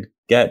he could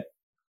get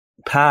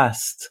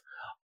past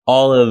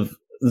all of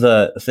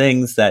the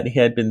things that he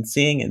had been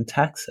seeing in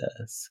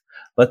Texas.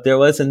 But there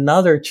was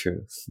another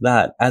truth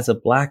that as a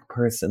Black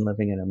person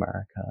living in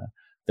America,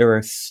 there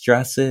were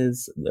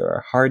stresses, there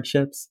were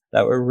hardships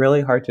that were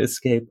really hard to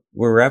escape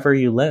wherever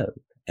you lived.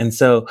 And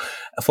so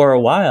for a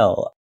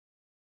while,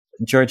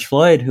 George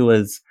Floyd, who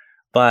was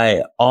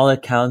by all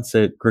accounts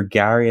a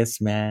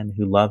gregarious man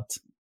who loved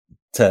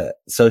to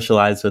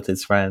socialize with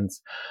his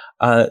friends,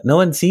 no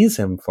one sees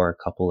him for a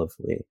couple of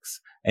weeks.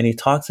 And he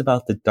talks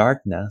about the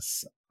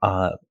darkness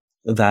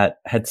that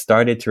had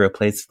started to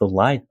replace the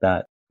light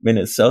that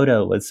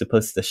Minnesota was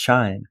supposed to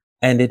shine.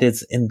 And it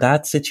is in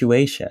that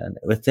situation,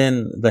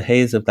 within the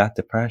haze of that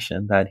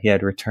depression, that he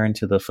had returned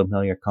to the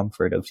familiar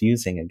comfort of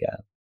using again.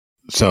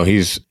 So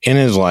he's in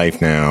his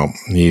life now.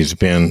 He's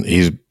spent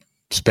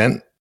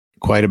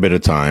quite a bit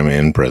of time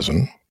in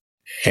prison,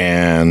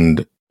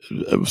 and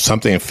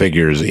something that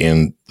figures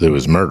in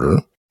his murder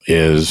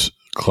is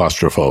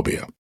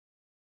claustrophobia.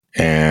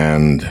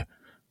 And,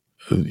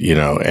 you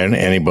know, and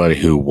anybody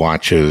who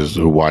watched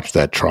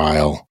that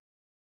trial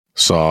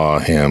saw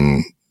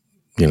him,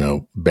 you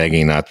know,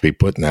 begging not to be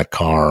put in that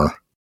car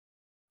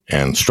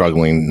and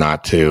struggling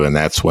not to. And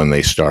that's when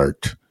they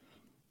start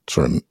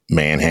sort of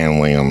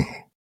manhandling him.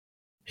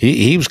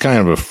 He was kind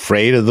of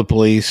afraid of the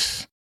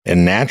police,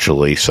 and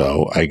naturally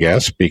so, I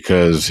guess,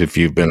 because if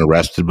you've been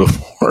arrested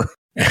before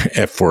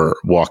for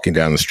walking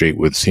down the street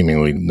with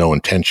seemingly no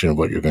intention of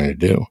what you're going to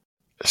do.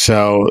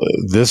 So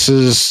this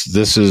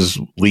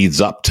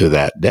leads up to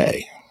that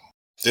day.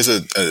 There's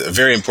a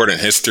very important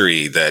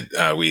history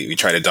that we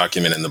try to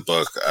document in the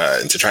book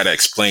and to try to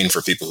explain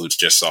for people who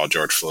just saw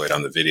George Floyd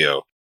on the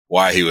video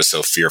why he was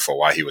so fearful,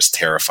 why he was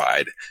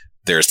terrified.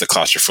 There's the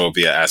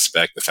claustrophobia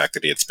aspect, the fact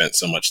that he had spent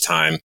so much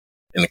time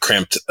in the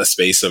cramped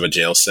space of a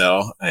jail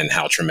cell and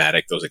how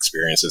traumatic those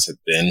experiences had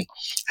been,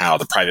 how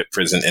the private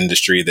prison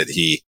industry that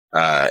he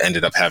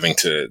ended up having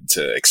to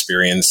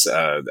experience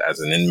as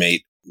an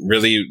inmate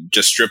really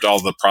just stripped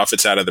all the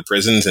profits out of the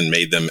prisons and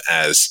made them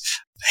as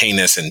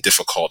heinous and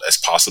difficult as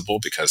possible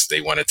because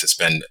they wanted to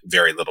spend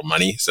very little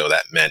money. So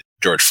that meant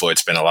George Floyd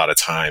spent a lot of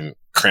time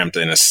cramped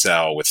in a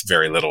cell with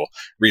very little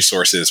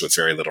resources, with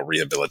very little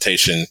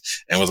rehabilitation,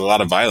 and with a lot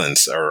of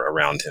violence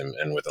around him,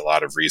 and with a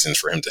lot of reasons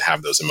for him to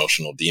have those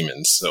emotional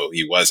demons. So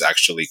he was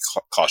actually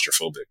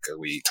claustrophobic.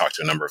 We talked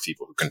to a number of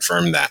people who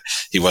confirmed that.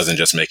 He wasn't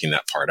just making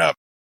that part up.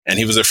 And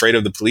he was afraid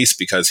of the police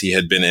because he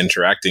had been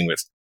interacting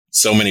with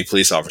so many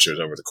police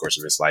officers over the course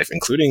of his life,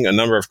 including a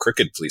number of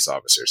crooked police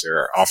officers. There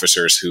are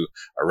officers who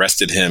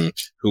arrested him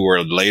who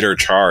were later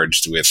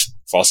charged with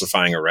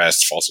falsifying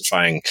arrests,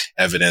 falsifying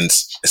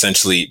evidence,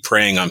 essentially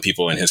preying on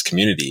people in his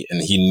community.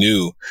 And he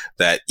knew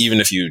that even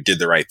if you did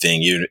the right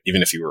thing,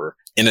 even if you were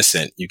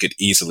innocent, you could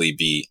easily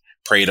be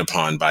preyed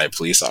upon by a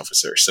police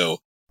officer. So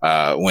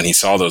when he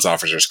saw those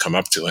officers come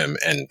up to him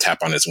and tap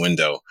on his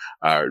window,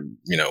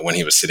 when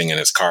he was sitting in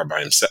his car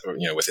by himself,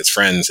 with his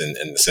friends and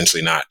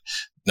essentially not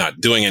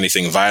doing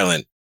anything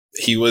violent,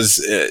 he was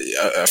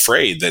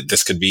afraid that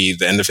this could be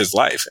the end of his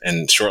life.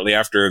 And shortly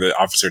after the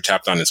officer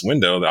tapped on his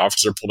window, the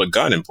officer pulled a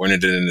gun and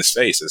pointed it in his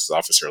face. This is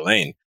Officer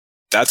Lane.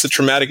 That's a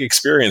traumatic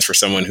experience for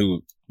someone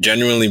who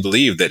genuinely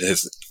believed that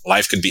his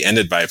life could be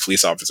ended by a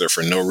police officer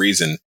for no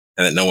reason,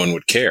 and that no one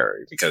would care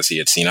because he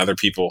had seen other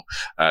people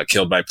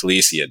killed by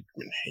police.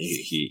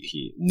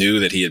 He knew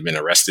that he had been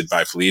arrested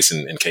by police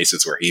in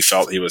cases where he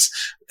felt he was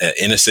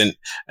innocent,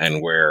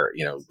 and where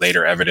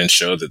later evidence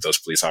showed that those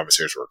police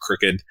officers were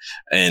crooked.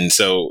 And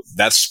so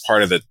that's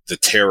part of the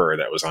terror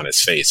that was on his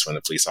face when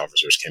the police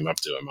officers came up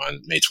to him on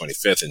May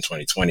 25th in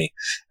 2020.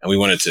 And we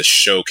wanted to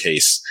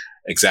showcase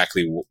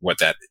exactly what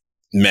that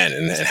meant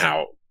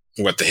and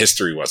what the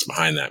history was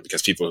behind that,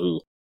 because people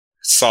who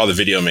saw the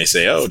video may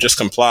say, oh, just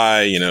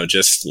comply,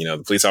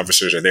 the police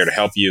officers are there to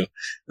help you.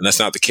 And that's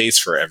not the case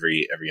for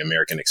every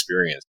American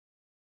experience.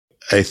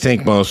 I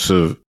think most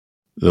of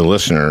the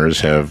listeners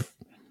have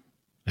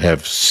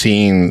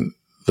seen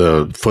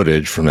the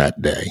footage from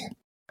that day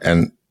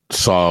and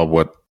saw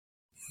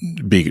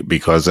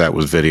because that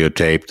was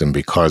videotaped and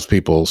because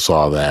people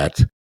saw that,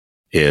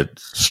 it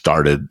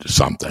started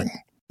something.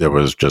 There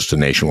was just a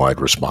nationwide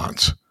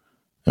response,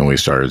 and we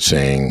started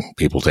seeing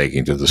people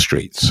taking to the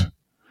streets.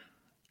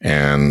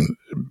 And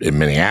in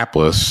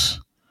Minneapolis,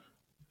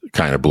 it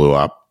kind of blew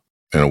up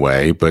in a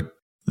way, but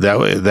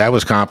that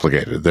was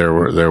complicated.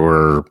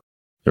 The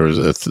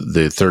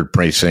third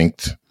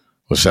precinct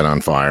was set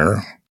on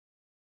fire,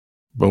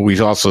 but we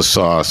also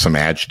saw some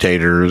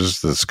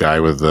agitators. This guy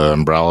with the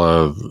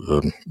umbrella,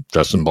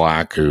 dressed in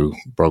black, who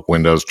broke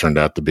windows, turned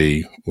out to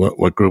be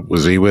what group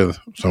was he with?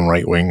 Some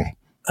right wing.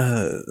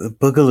 The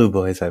Boogaloo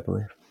Boys, I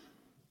believe.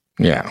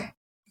 Yeah,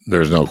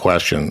 there's no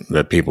question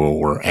that people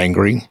were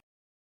angry.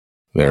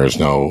 There's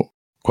no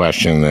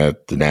question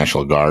that the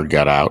National Guard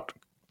got out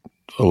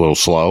a little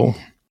slow.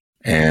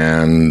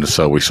 And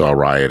so we saw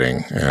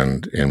rioting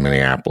in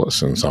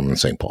Minneapolis and some in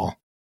St. Paul.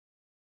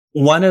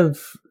 One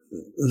of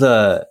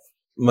the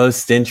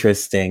most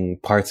interesting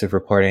parts of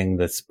reporting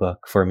this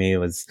book for me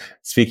was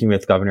speaking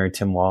with Governor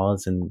Tim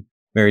Walz and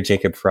Mary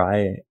Jacob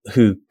Frye,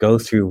 who go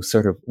through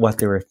sort of what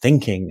they were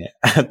thinking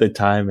at the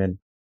time and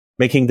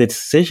making the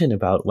decision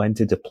about when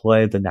to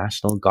deploy the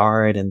National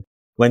Guard and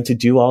when to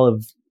do all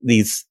of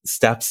these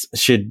steps.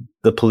 Should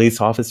the police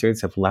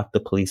officers have left the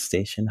police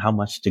station? How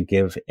much to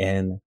give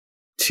in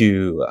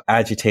to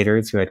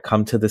agitators who had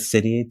come to the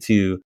city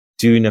to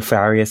do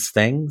nefarious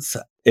things?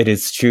 It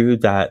is true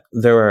that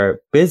there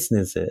were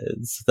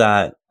businesses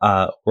that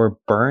were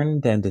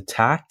burned and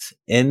attacked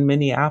in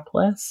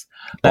Minneapolis.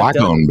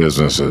 Black-owned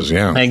businesses,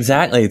 yeah.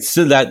 Exactly.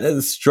 So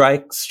that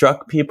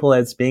struck people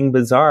as being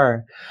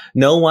bizarre.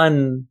 No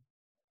one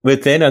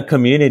within a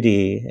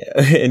community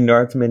in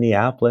North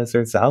Minneapolis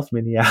or South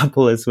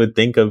Minneapolis would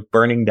think of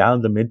burning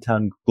down the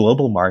Midtown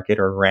Global Market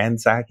or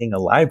ransacking a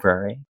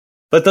library.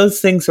 But those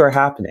things were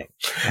happening.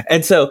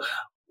 And so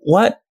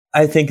what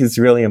I think is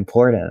really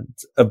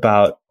important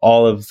about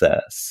all of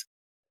this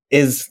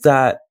is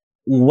that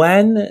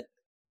when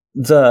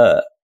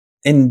the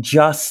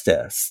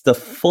injustice, the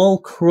full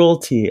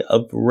cruelty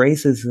of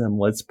racism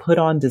was put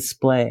on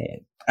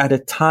display at a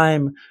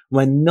time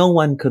when no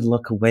one could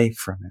look away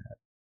from it,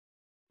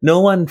 no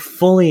one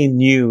fully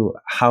knew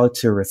how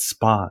to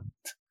respond,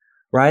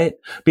 right?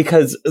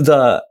 Because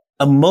the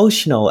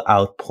emotional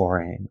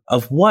outpouring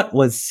of what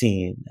was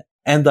seen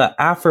and the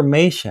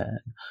affirmation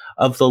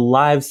of the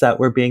lives that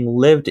were being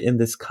lived in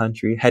this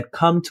country had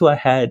come to a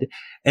head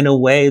in a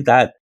way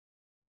that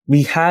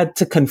we had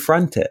to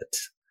confront it.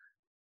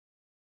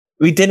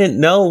 We didn't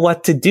know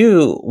what to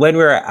do when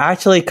we were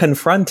actually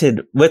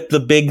confronted with the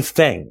big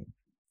thing,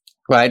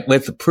 right?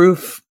 With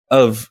proof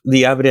of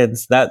the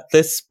evidence that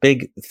this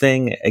big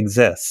thing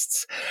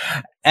exists.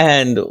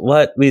 And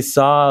what we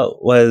saw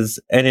was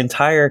an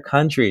entire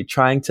country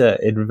trying to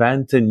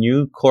invent a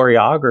new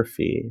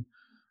choreography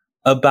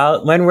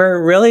about when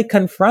we're really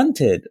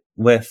confronted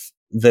with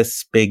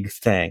this big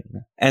thing.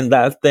 And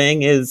that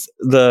thing is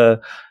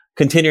the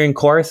continuing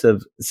course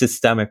of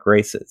systemic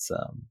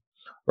racism,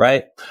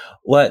 right?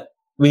 What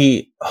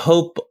we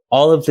hope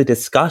all of the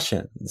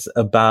discussions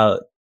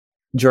about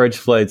George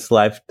Floyd's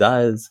life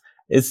does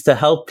is to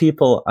help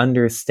people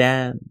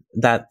understand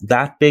that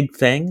that big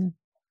thing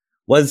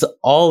was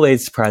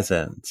always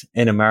present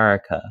in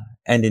America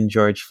and in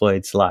George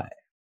Floyd's life.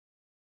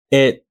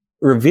 It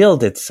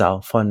revealed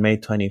itself on May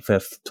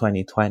 25th,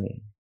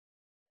 2020.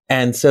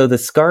 And so the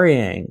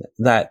scurrying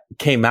that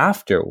came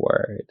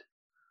afterward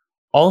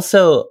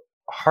also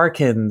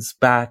harkens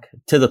back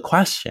to the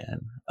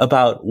question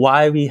about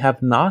why we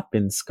have not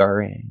been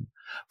scurrying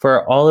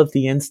for all of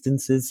the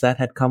instances that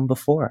had come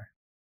before.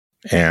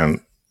 And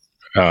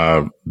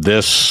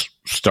this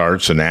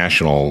starts a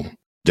national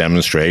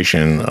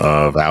demonstration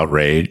of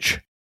outrage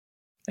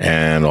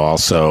and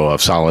also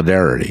of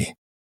solidarity.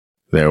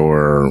 There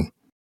were,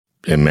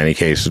 in many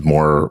cases,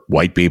 more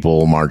white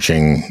people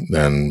marching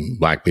than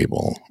black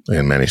people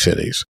in many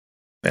cities.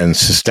 And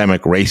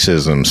systemic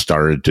racism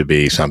started to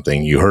be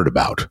something you heard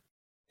about.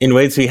 In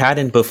ways we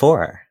hadn't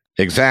before.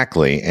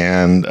 Exactly.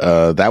 And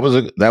that was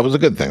a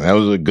good thing. That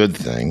was a good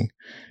thing.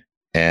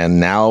 And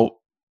now,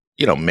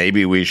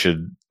 maybe we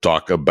should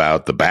talk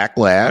about the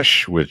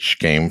backlash, which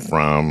came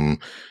from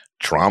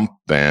Trump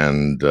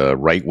and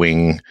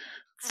right-wing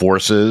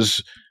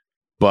forces.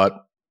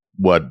 But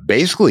what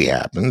basically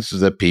happens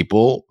is that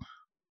people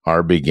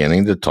are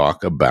beginning to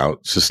talk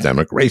about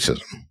systemic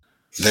racism.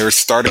 They're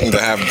starting to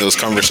have those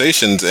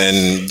conversations,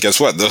 and guess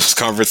what? Those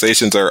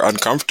conversations are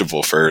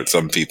uncomfortable for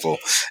some people.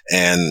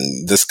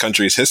 And this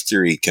country's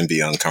history can be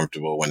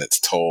uncomfortable when it's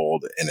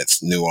told in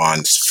its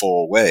nuanced,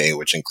 full way,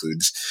 which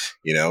includes,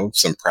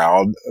 some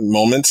proud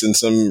moments and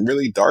some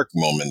really dark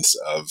moments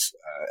of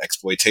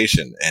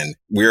exploitation. And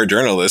we're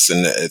journalists,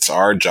 and it's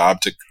our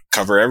job to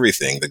cover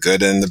everything, the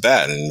good and the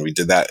bad. And we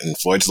did that in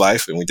Floyd's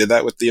life, and we did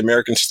that with the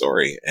American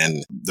story.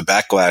 And the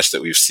backlash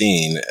that we've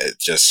seen, it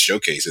just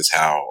showcases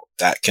how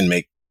that can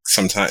make,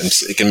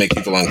 sometimes it can make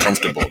people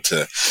uncomfortable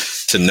to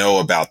know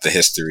about the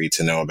history,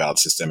 to know about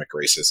systemic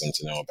racism,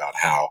 to know about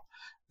how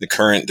the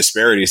current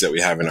disparities that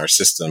we have in our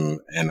system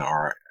and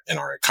our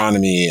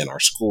economy and our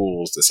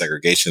schools, the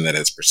segregation that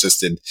has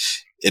persisted.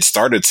 It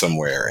started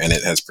somewhere, and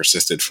it has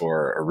persisted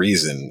for a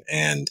reason.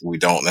 And we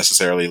don't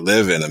necessarily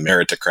live in a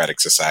meritocratic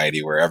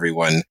society where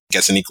everyone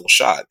gets an equal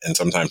shot. And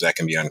sometimes that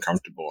can be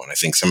uncomfortable. And I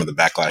think some of the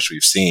backlash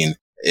we've seen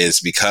is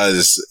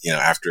because,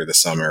 after the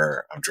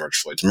summer of George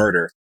Floyd's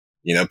murder,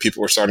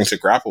 people were starting to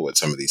grapple with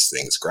some of these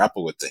things,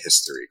 grapple with the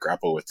history,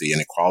 grapple with the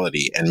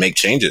inequality, and make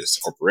changes.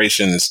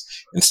 Corporations,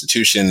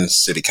 institutions,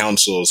 city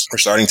councils are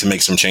starting to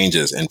make some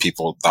changes. And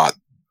people thought,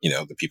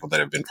 the people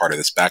that have been part of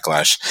this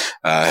backlash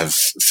have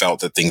felt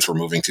that things were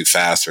moving too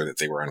fast or that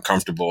they were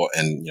uncomfortable.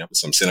 And,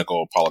 some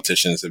cynical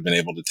politicians have been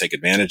able to take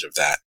advantage of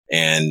that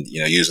and,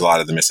 use a lot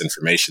of the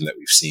misinformation that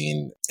we've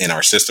seen in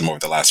our system over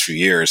the last few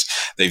years.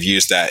 They've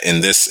used that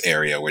in this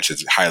area, which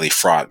is highly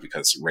fraught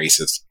because race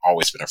has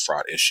always been a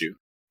fraught issue.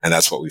 And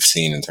that's what we've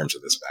seen in terms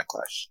of this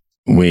backlash.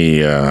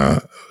 We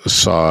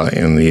saw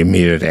in the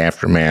immediate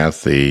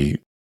aftermath, the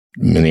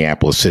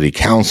Minneapolis City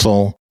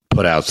Council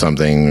put out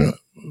something,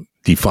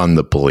 defund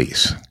the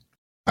police.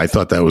 I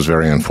thought that was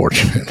very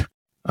unfortunate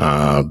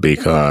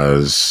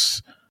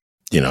because,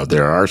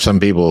 there are some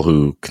people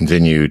who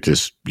continue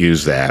to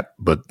use that,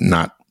 but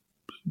not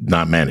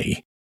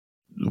many.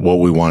 What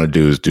we want to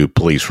do is do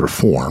police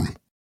reform.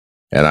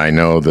 And I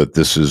know that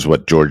this is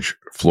what George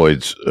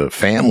Floyd's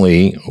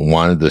family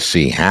wanted to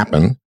see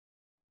happen.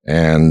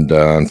 And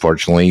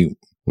unfortunately,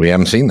 we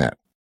haven't seen that.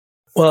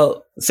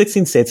 Well,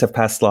 16 states have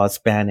passed laws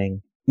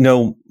banning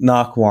no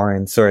knock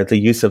warrants or the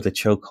use of the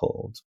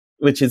chokehold,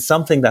 which is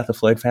something that the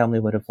Floyd family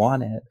would have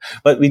wanted.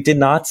 But we did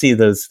not see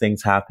those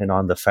things happen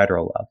on the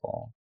federal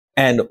level.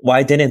 And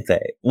why didn't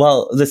they?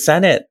 Well, the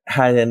Senate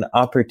had an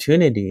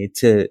opportunity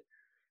to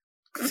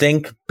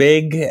think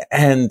big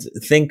and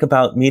think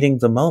about meeting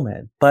the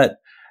moment. But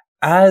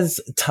as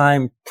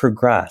time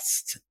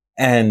progressed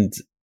and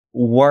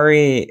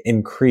worry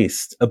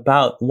increased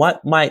about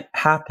what might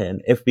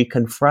happen if we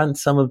confront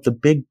some of the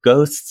big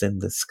ghosts in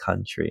this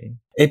country,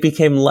 it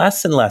became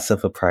less and less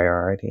of a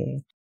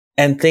priority.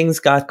 And things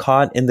got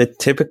caught in the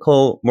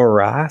typical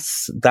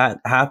morass that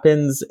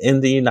happens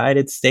in the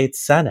United States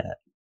Senate.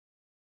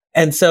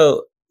 And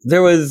so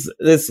there was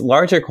this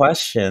larger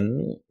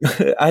question.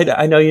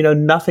 I know you know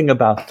nothing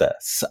about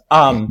this,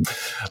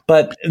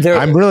 but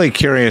I'm really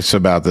curious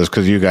about this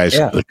because you guys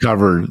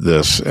covered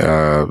this.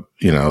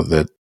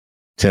 That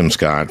Tim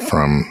Scott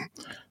from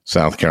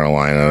South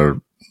Carolina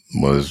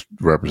was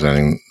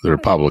representing the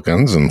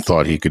Republicans and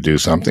thought he could do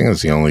something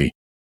as the only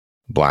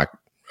black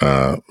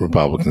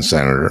Republican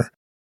senator.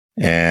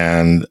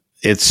 And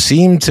it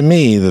seemed to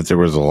me that there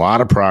was a lot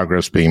of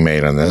progress being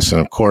made on this. And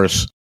of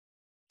course,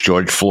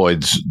 George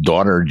Floyd's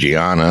daughter,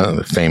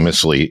 Gianna,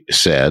 famously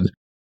said,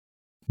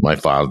 "My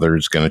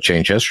father's going to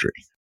change history."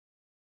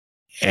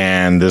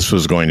 And this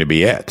was going to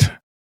be it.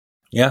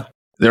 Yeah.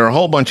 There are a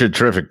whole bunch of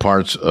terrific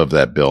parts of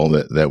that bill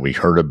that we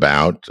heard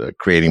about,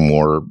 creating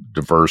more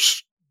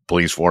diverse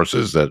police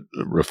forces that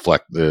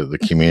reflect the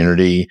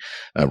community,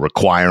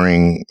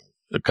 requiring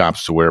the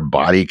cops to wear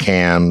body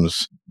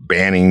cams,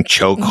 banning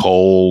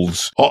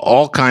chokeholds,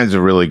 all kinds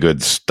of really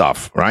good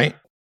stuff, right?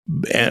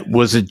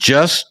 Was it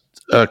just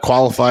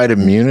qualified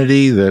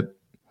immunity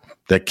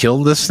that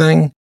killed this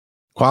thing?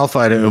 Why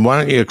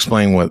don't you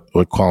explain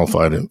what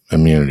qualified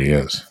immunity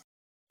is?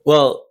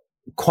 Well,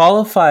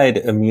 qualified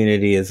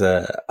immunity is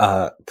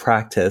a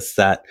practice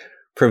that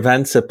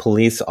prevents a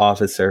police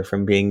officer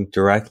from being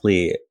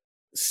directly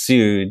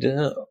sued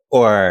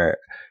or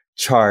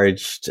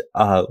charged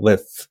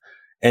with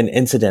an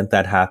incident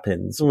that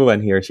happens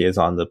when he or she is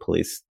on the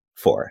police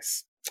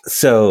force.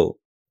 So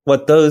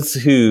what those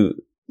who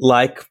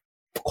like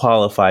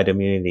qualified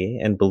immunity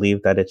and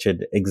believe that it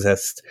should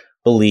exist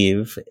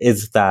believe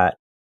is that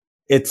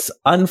it's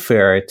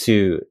unfair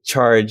to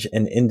charge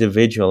an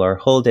individual or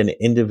hold an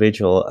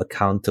individual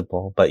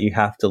accountable, but you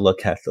have to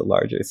look at the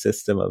larger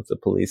system of the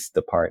police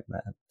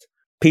department.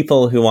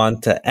 People who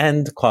want to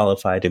end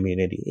qualified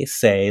immunity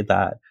say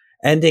that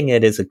ending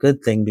it is a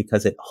good thing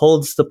because it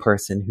holds the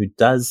person who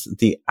does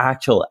the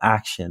actual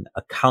action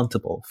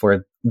accountable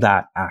for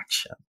that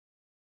action.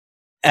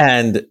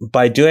 And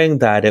by doing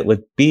that, it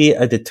would be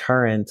a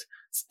deterrent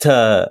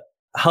to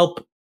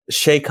help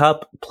shake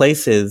up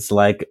places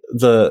like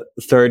the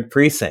 3rd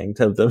precinct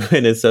of the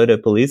Minnesota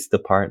Police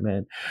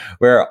Department,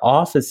 where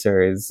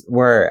officers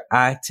were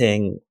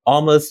acting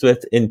almost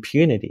with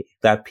impunity,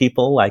 that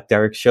people like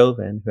Derek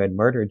Chauvin, who had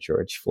murdered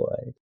George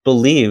Floyd,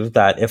 believed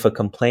that if a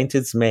complaint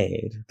is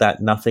made,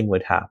 that nothing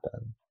would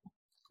happen.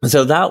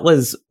 So that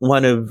was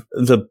one of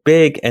the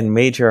big and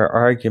major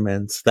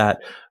arguments that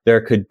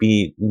there could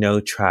be no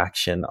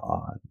traction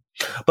on.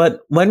 But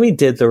when we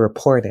did the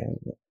reporting,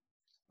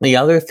 the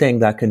other thing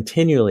that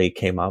continually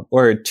came up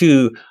were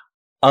two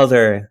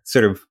other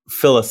sort of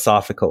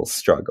philosophical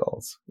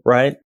struggles,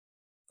 right?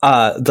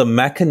 The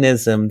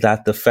mechanism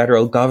that the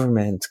federal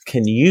government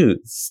can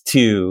use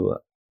to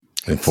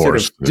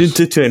enforce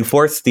to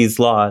enforce these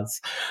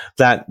laws,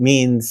 that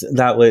means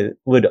that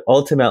would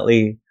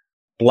ultimately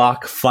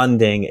block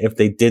funding if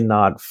they did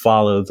not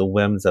follow the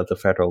whims of the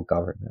federal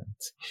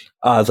government.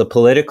 The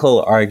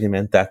political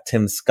argument that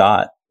Tim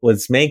Scott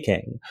was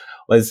making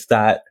was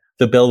that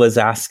the bill was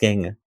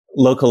asking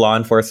local law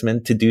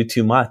enforcement to do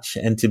too much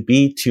and to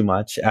be too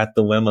much at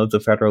the whim of the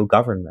federal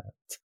government.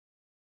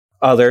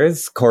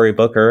 Others, Cory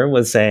Booker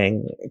was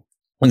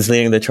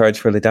leading the charge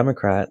for the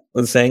Democrat,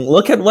 was saying,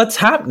 look at what's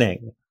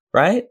happening,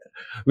 right?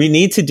 We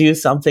need to do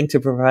something to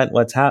prevent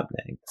what's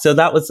happening. So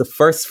that was the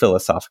first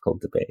philosophical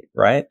debate,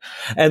 right?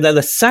 And then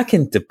the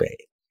second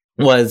debate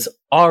was,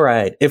 all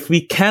right, if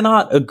we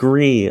cannot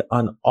agree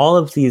on all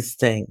of these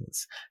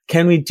things,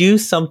 can we do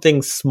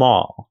something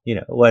small? You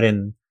know, what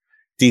in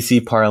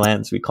DC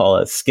parlance we call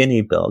a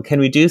skinny bill.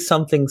 Can we do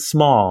something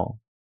small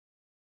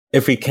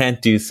if we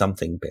can't do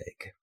something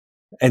big?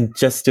 And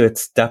just do it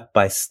step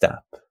by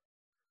step.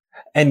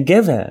 And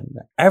given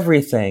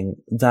everything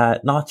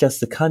that not just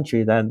the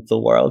country, that the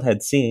world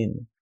had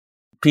seen,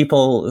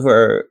 people who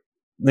are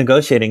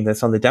negotiating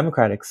this on the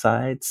Democratic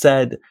side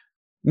said,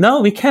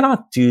 no, we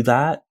cannot do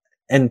that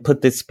and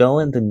put this bill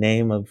in the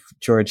name of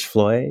George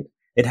Floyd.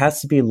 It has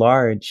to be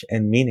large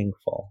and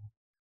meaningful.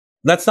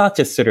 That's not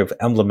just sort of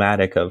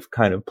emblematic of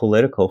kind of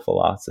political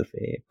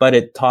philosophy, but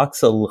it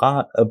talks a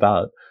lot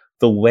about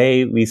the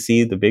way we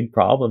see the big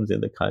problems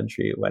in the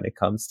country when it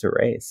comes to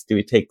race.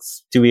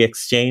 Do we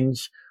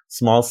exchange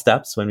small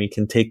steps when we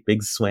can take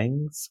big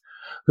swings?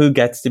 Who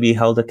gets to be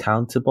held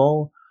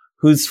accountable?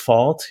 Whose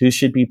fault? Who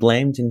should be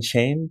blamed and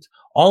shamed?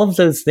 All of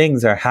those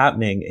things are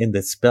happening in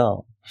this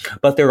bill,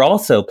 but they're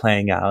also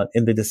playing out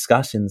in the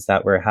discussions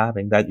that we're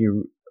having that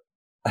you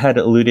had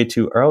alluded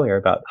to earlier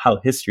about how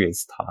history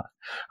is taught,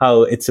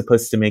 how it's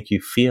supposed to make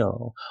you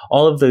feel.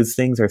 All of those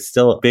things are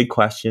still big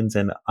questions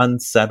and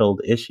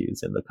unsettled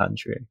issues in the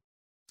country.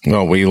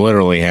 Well, we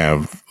literally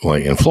have,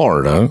 like in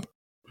Florida,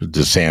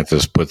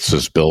 DeSantis puts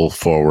this bill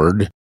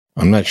forward.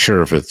 I'm not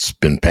sure if it's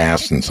been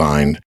passed and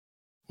signed,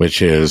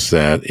 which is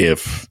that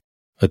if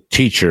a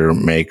teacher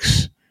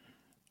makes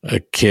a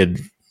kid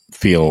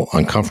feel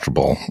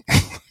uncomfortable,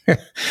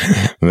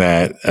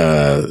 that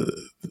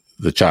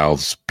the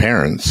child's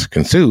parents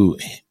can sue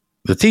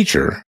the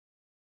teacher.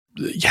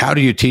 How do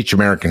you teach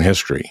American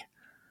history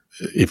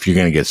if you're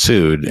going to get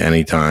sued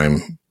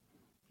anytime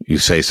you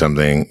say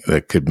something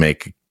that could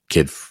make a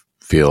kid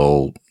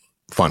feel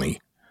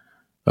funny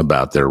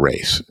about their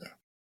race?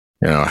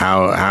 You know,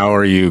 how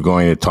are you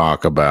going to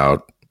talk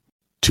about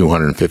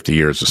 250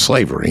 years of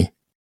slavery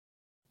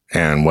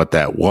and what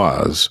that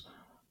was,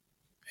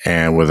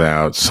 and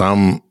without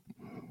some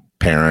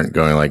parent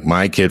going like,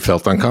 my kid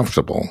felt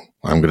uncomfortable,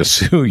 I'm going to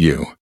sue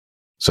you?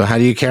 So how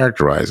do you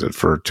characterize it?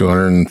 For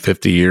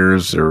 250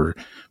 years, there were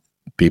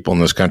people in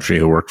this country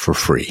who worked for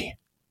free.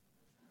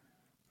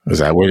 Is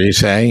that what you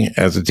say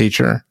as a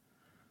teacher?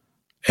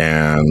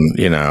 And,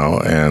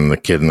 and the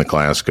kid in the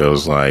class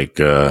goes like,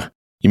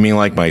 you mean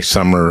like my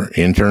summer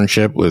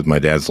internship with my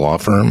dad's law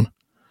firm?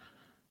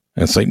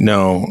 And it's like,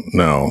 no,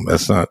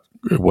 that's not,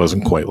 it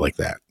wasn't quite like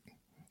that.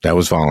 That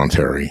was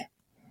voluntary.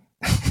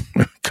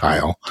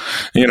 Kyle,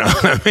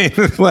 I mean,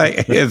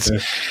 like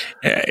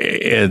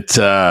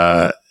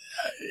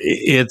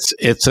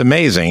it's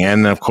amazing.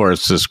 And of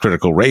course, this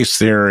critical race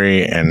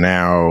theory. And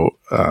now,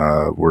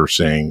 we're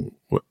seeing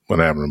what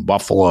happened in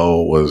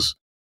Buffalo was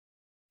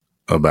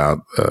about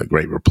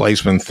great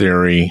replacement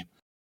theory.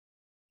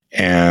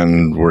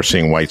 And we're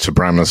seeing white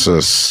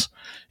supremacists.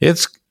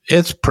 It's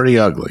pretty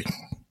ugly.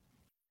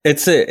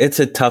 It's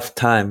a tough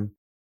time.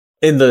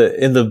 In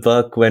the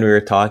book, when we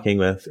were talking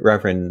with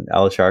Reverend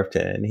Al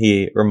Sharpton,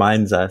 he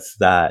reminds us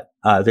that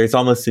there's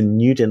almost a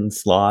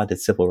Newton's law to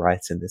civil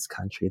rights in this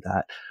country,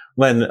 that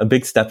when a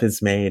big step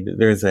is made,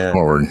 there's a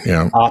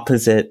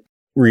opposite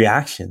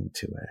reaction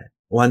to it.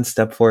 One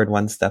step forward,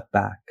 one step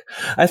back.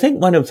 I think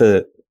one of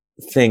the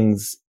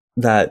things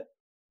that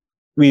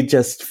we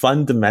just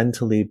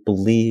fundamentally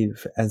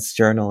believe as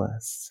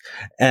journalists,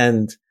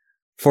 and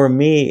for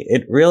me,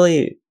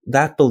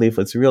 that belief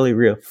was really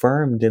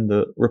reaffirmed in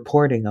the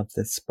reporting of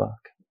this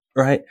book,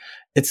 right?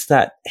 It's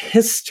that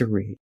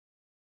history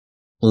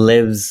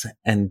lives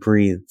and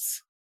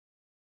breathes.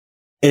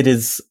 It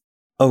is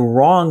a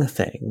wrong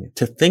thing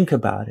to think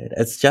about it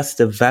as just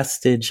a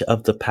vestige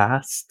of the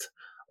past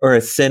or a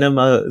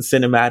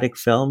cinematic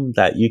film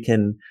that you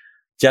can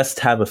just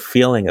have a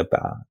feeling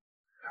about,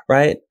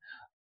 right?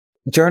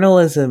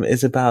 Journalism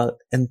is about,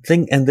 and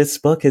this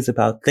book is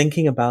about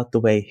thinking about the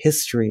way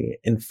history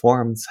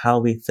informs how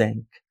we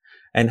think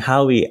and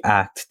how we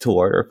act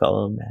toward our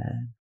fellow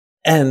man.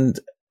 And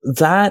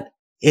that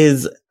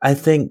is, I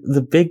think,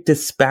 the big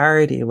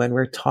disparity when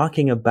we're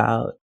talking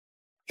about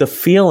the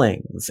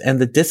feelings and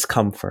the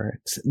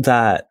discomfort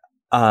that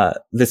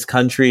this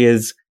country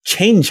is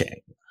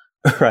changing,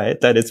 right?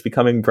 That it's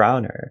becoming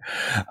browner,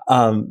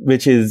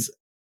 which is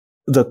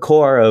the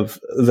core of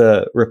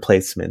the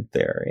replacement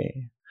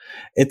theory.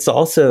 It's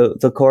also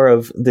the core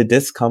of the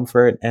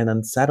discomfort and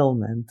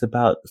unsettlement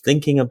about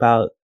thinking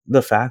about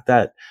the fact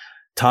that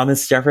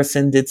Thomas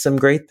Jefferson did some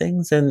great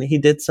things and he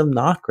did some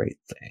not great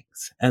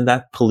things, and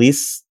that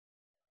police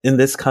in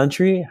this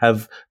country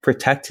have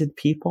protected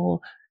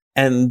people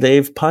and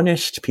they've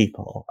punished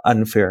people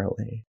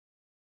unfairly.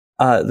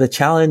 The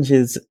challenge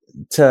is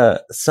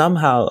to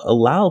somehow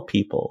allow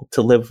people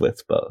to live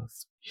with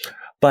both.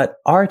 But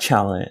our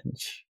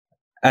challenge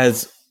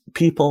as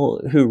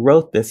people who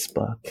wrote this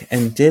book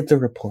and did the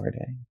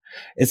reporting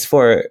is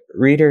for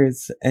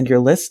readers and your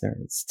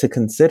listeners to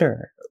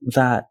consider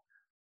that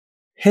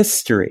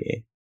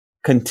history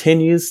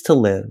continues to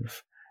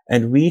live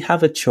and we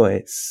have a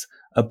choice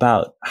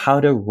about how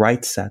to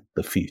right set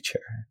the future.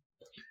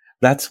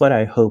 That's what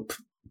I hope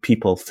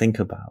people think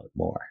about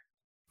more.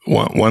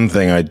 One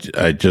thing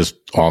I just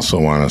also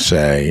want to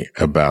say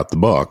about the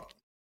book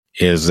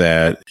is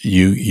that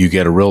you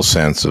get a real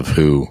sense of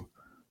who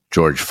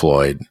George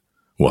Floyd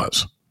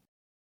was.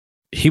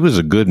 He was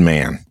a good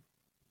man.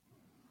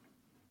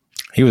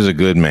 He was a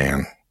good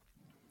man.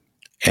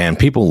 And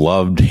people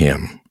loved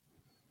him.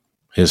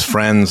 His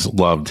friends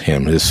loved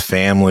him. His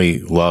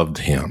family loved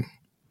him.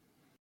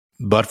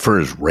 But for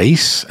his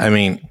race,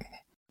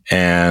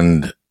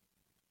 and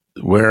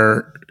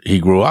where he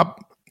grew up,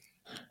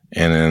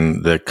 and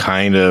in the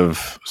kind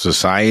of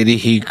society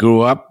he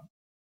grew up,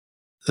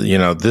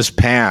 this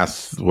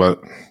path would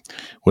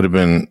have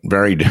been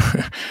very,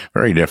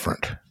 very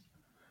different.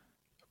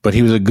 But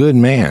he was a good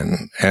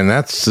man, and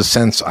that's the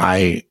sense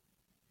I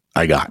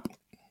got.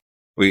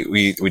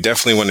 We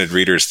definitely wanted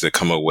readers to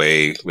come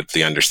away with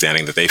the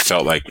understanding that they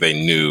felt like they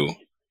knew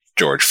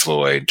George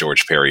Floyd,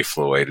 George Perry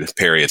Floyd,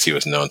 Perry as he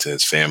was known to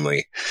his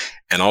family,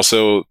 and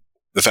also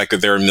the fact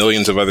that there are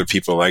millions of other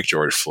people like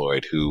George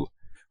Floyd who,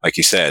 like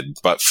you said,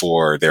 but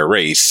for their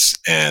race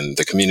and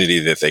the community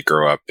that they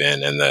grow up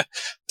in and the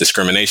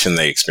discrimination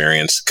they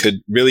experience,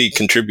 could really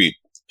contribute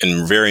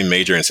in very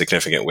major and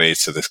significant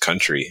ways to this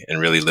country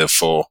and really live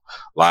full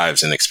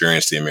lives and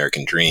experience the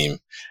American dream.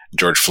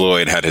 George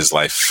Floyd had his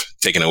life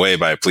taken away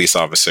by a police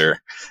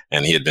officer,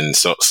 and he had been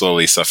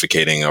slowly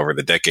suffocating over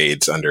the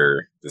decades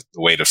under the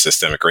weight of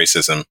systemic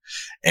racism.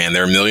 And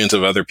there are millions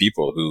of other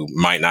people who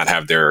might not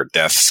have their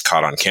deaths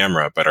caught on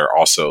camera, but are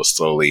also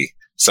slowly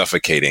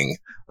suffocating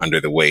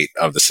under the weight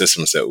of the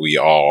systems that we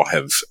all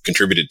have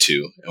contributed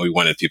to. And we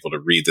wanted people to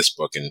read this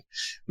book and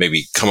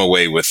maybe come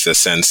away with the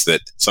sense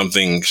that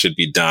something should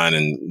be done,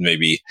 and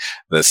maybe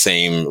the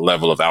same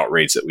level of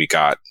outrage that we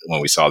got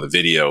when we saw the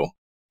video,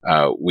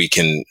 we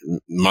can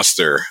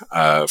muster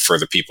for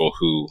the people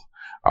who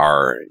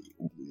are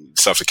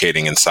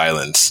suffocating in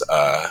silence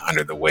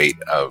under the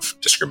weight of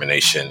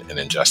discrimination and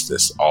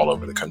injustice all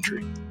over the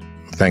country.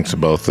 Thanks to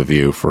both of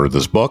you for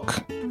this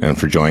book and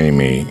for joining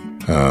me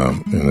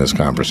in this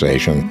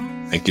conversation.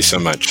 Thank you so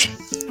much.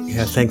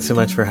 Yeah, thanks so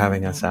much for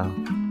having us, Al.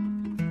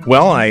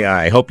 Well,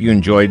 I hope you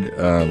enjoyed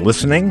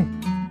listening.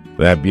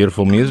 That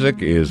beautiful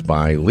music is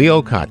by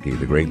Leo Kottke,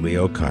 the great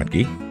Leo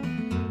Kottke.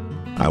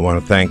 I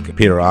want to thank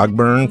Peter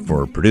Ogburn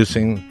for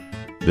producing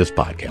this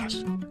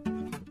podcast.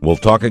 We'll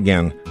talk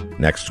again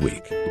next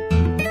week.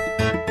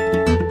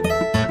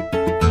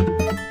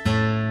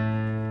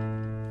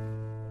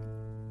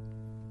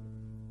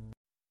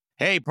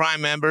 Hey,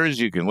 Prime members,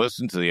 you can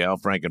listen to the Al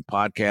Franken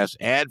podcast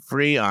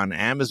ad-free on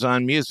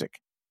Amazon Music.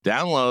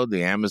 Download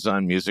the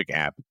Amazon Music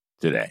app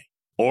today.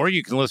 Or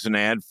you can listen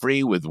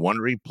ad-free with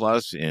Wondery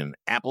Plus in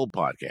Apple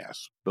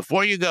Podcasts.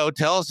 Before you go,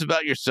 tell us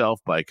about yourself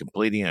by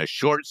completing a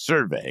short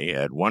survey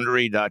at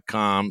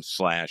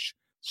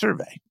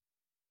Wondery.com/survey.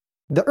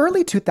 The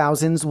early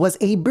 2000s was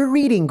a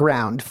breeding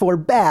ground for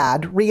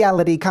bad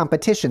reality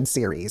competition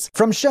series.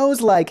 From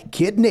shows like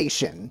Kid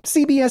Nation,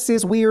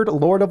 CBS's weird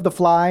Lord of the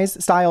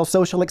Flies-style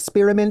social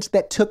experiment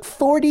that took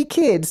 40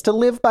 kids to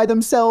live by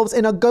themselves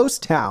in a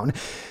ghost town,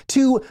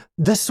 to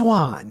The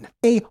Swan,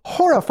 a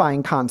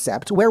horrifying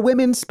concept where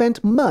women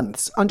spent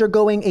months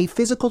undergoing a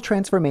physical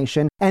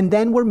transformation and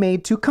then were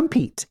made to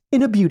compete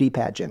in a beauty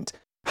pageant.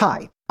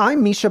 Hi,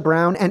 I'm Misha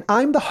Brown, and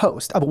I'm the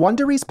host of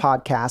Wondery's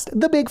podcast,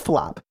 The Big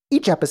Flop.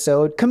 Each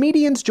episode,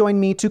 comedians join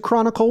me to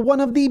chronicle one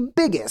of the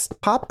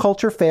biggest pop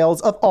culture fails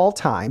of all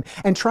time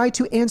and try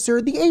to answer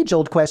the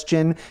age-old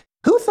question,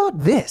 who thought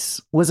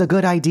this was a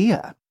good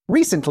idea?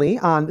 Recently,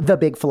 on The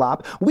Big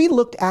Flop, we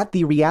looked at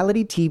the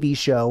reality TV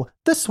show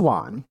The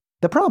Swan.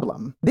 The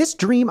problem, this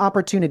dream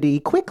opportunity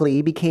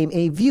quickly became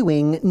a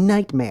viewing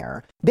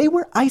nightmare. They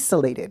were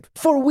isolated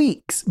for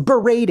weeks,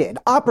 berated,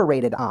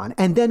 operated on,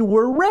 and then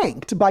were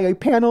ranked by a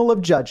panel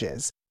of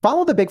judges.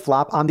 Follow The Big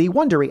Flop on the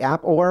Wondery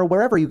app or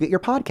wherever you get your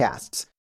podcasts.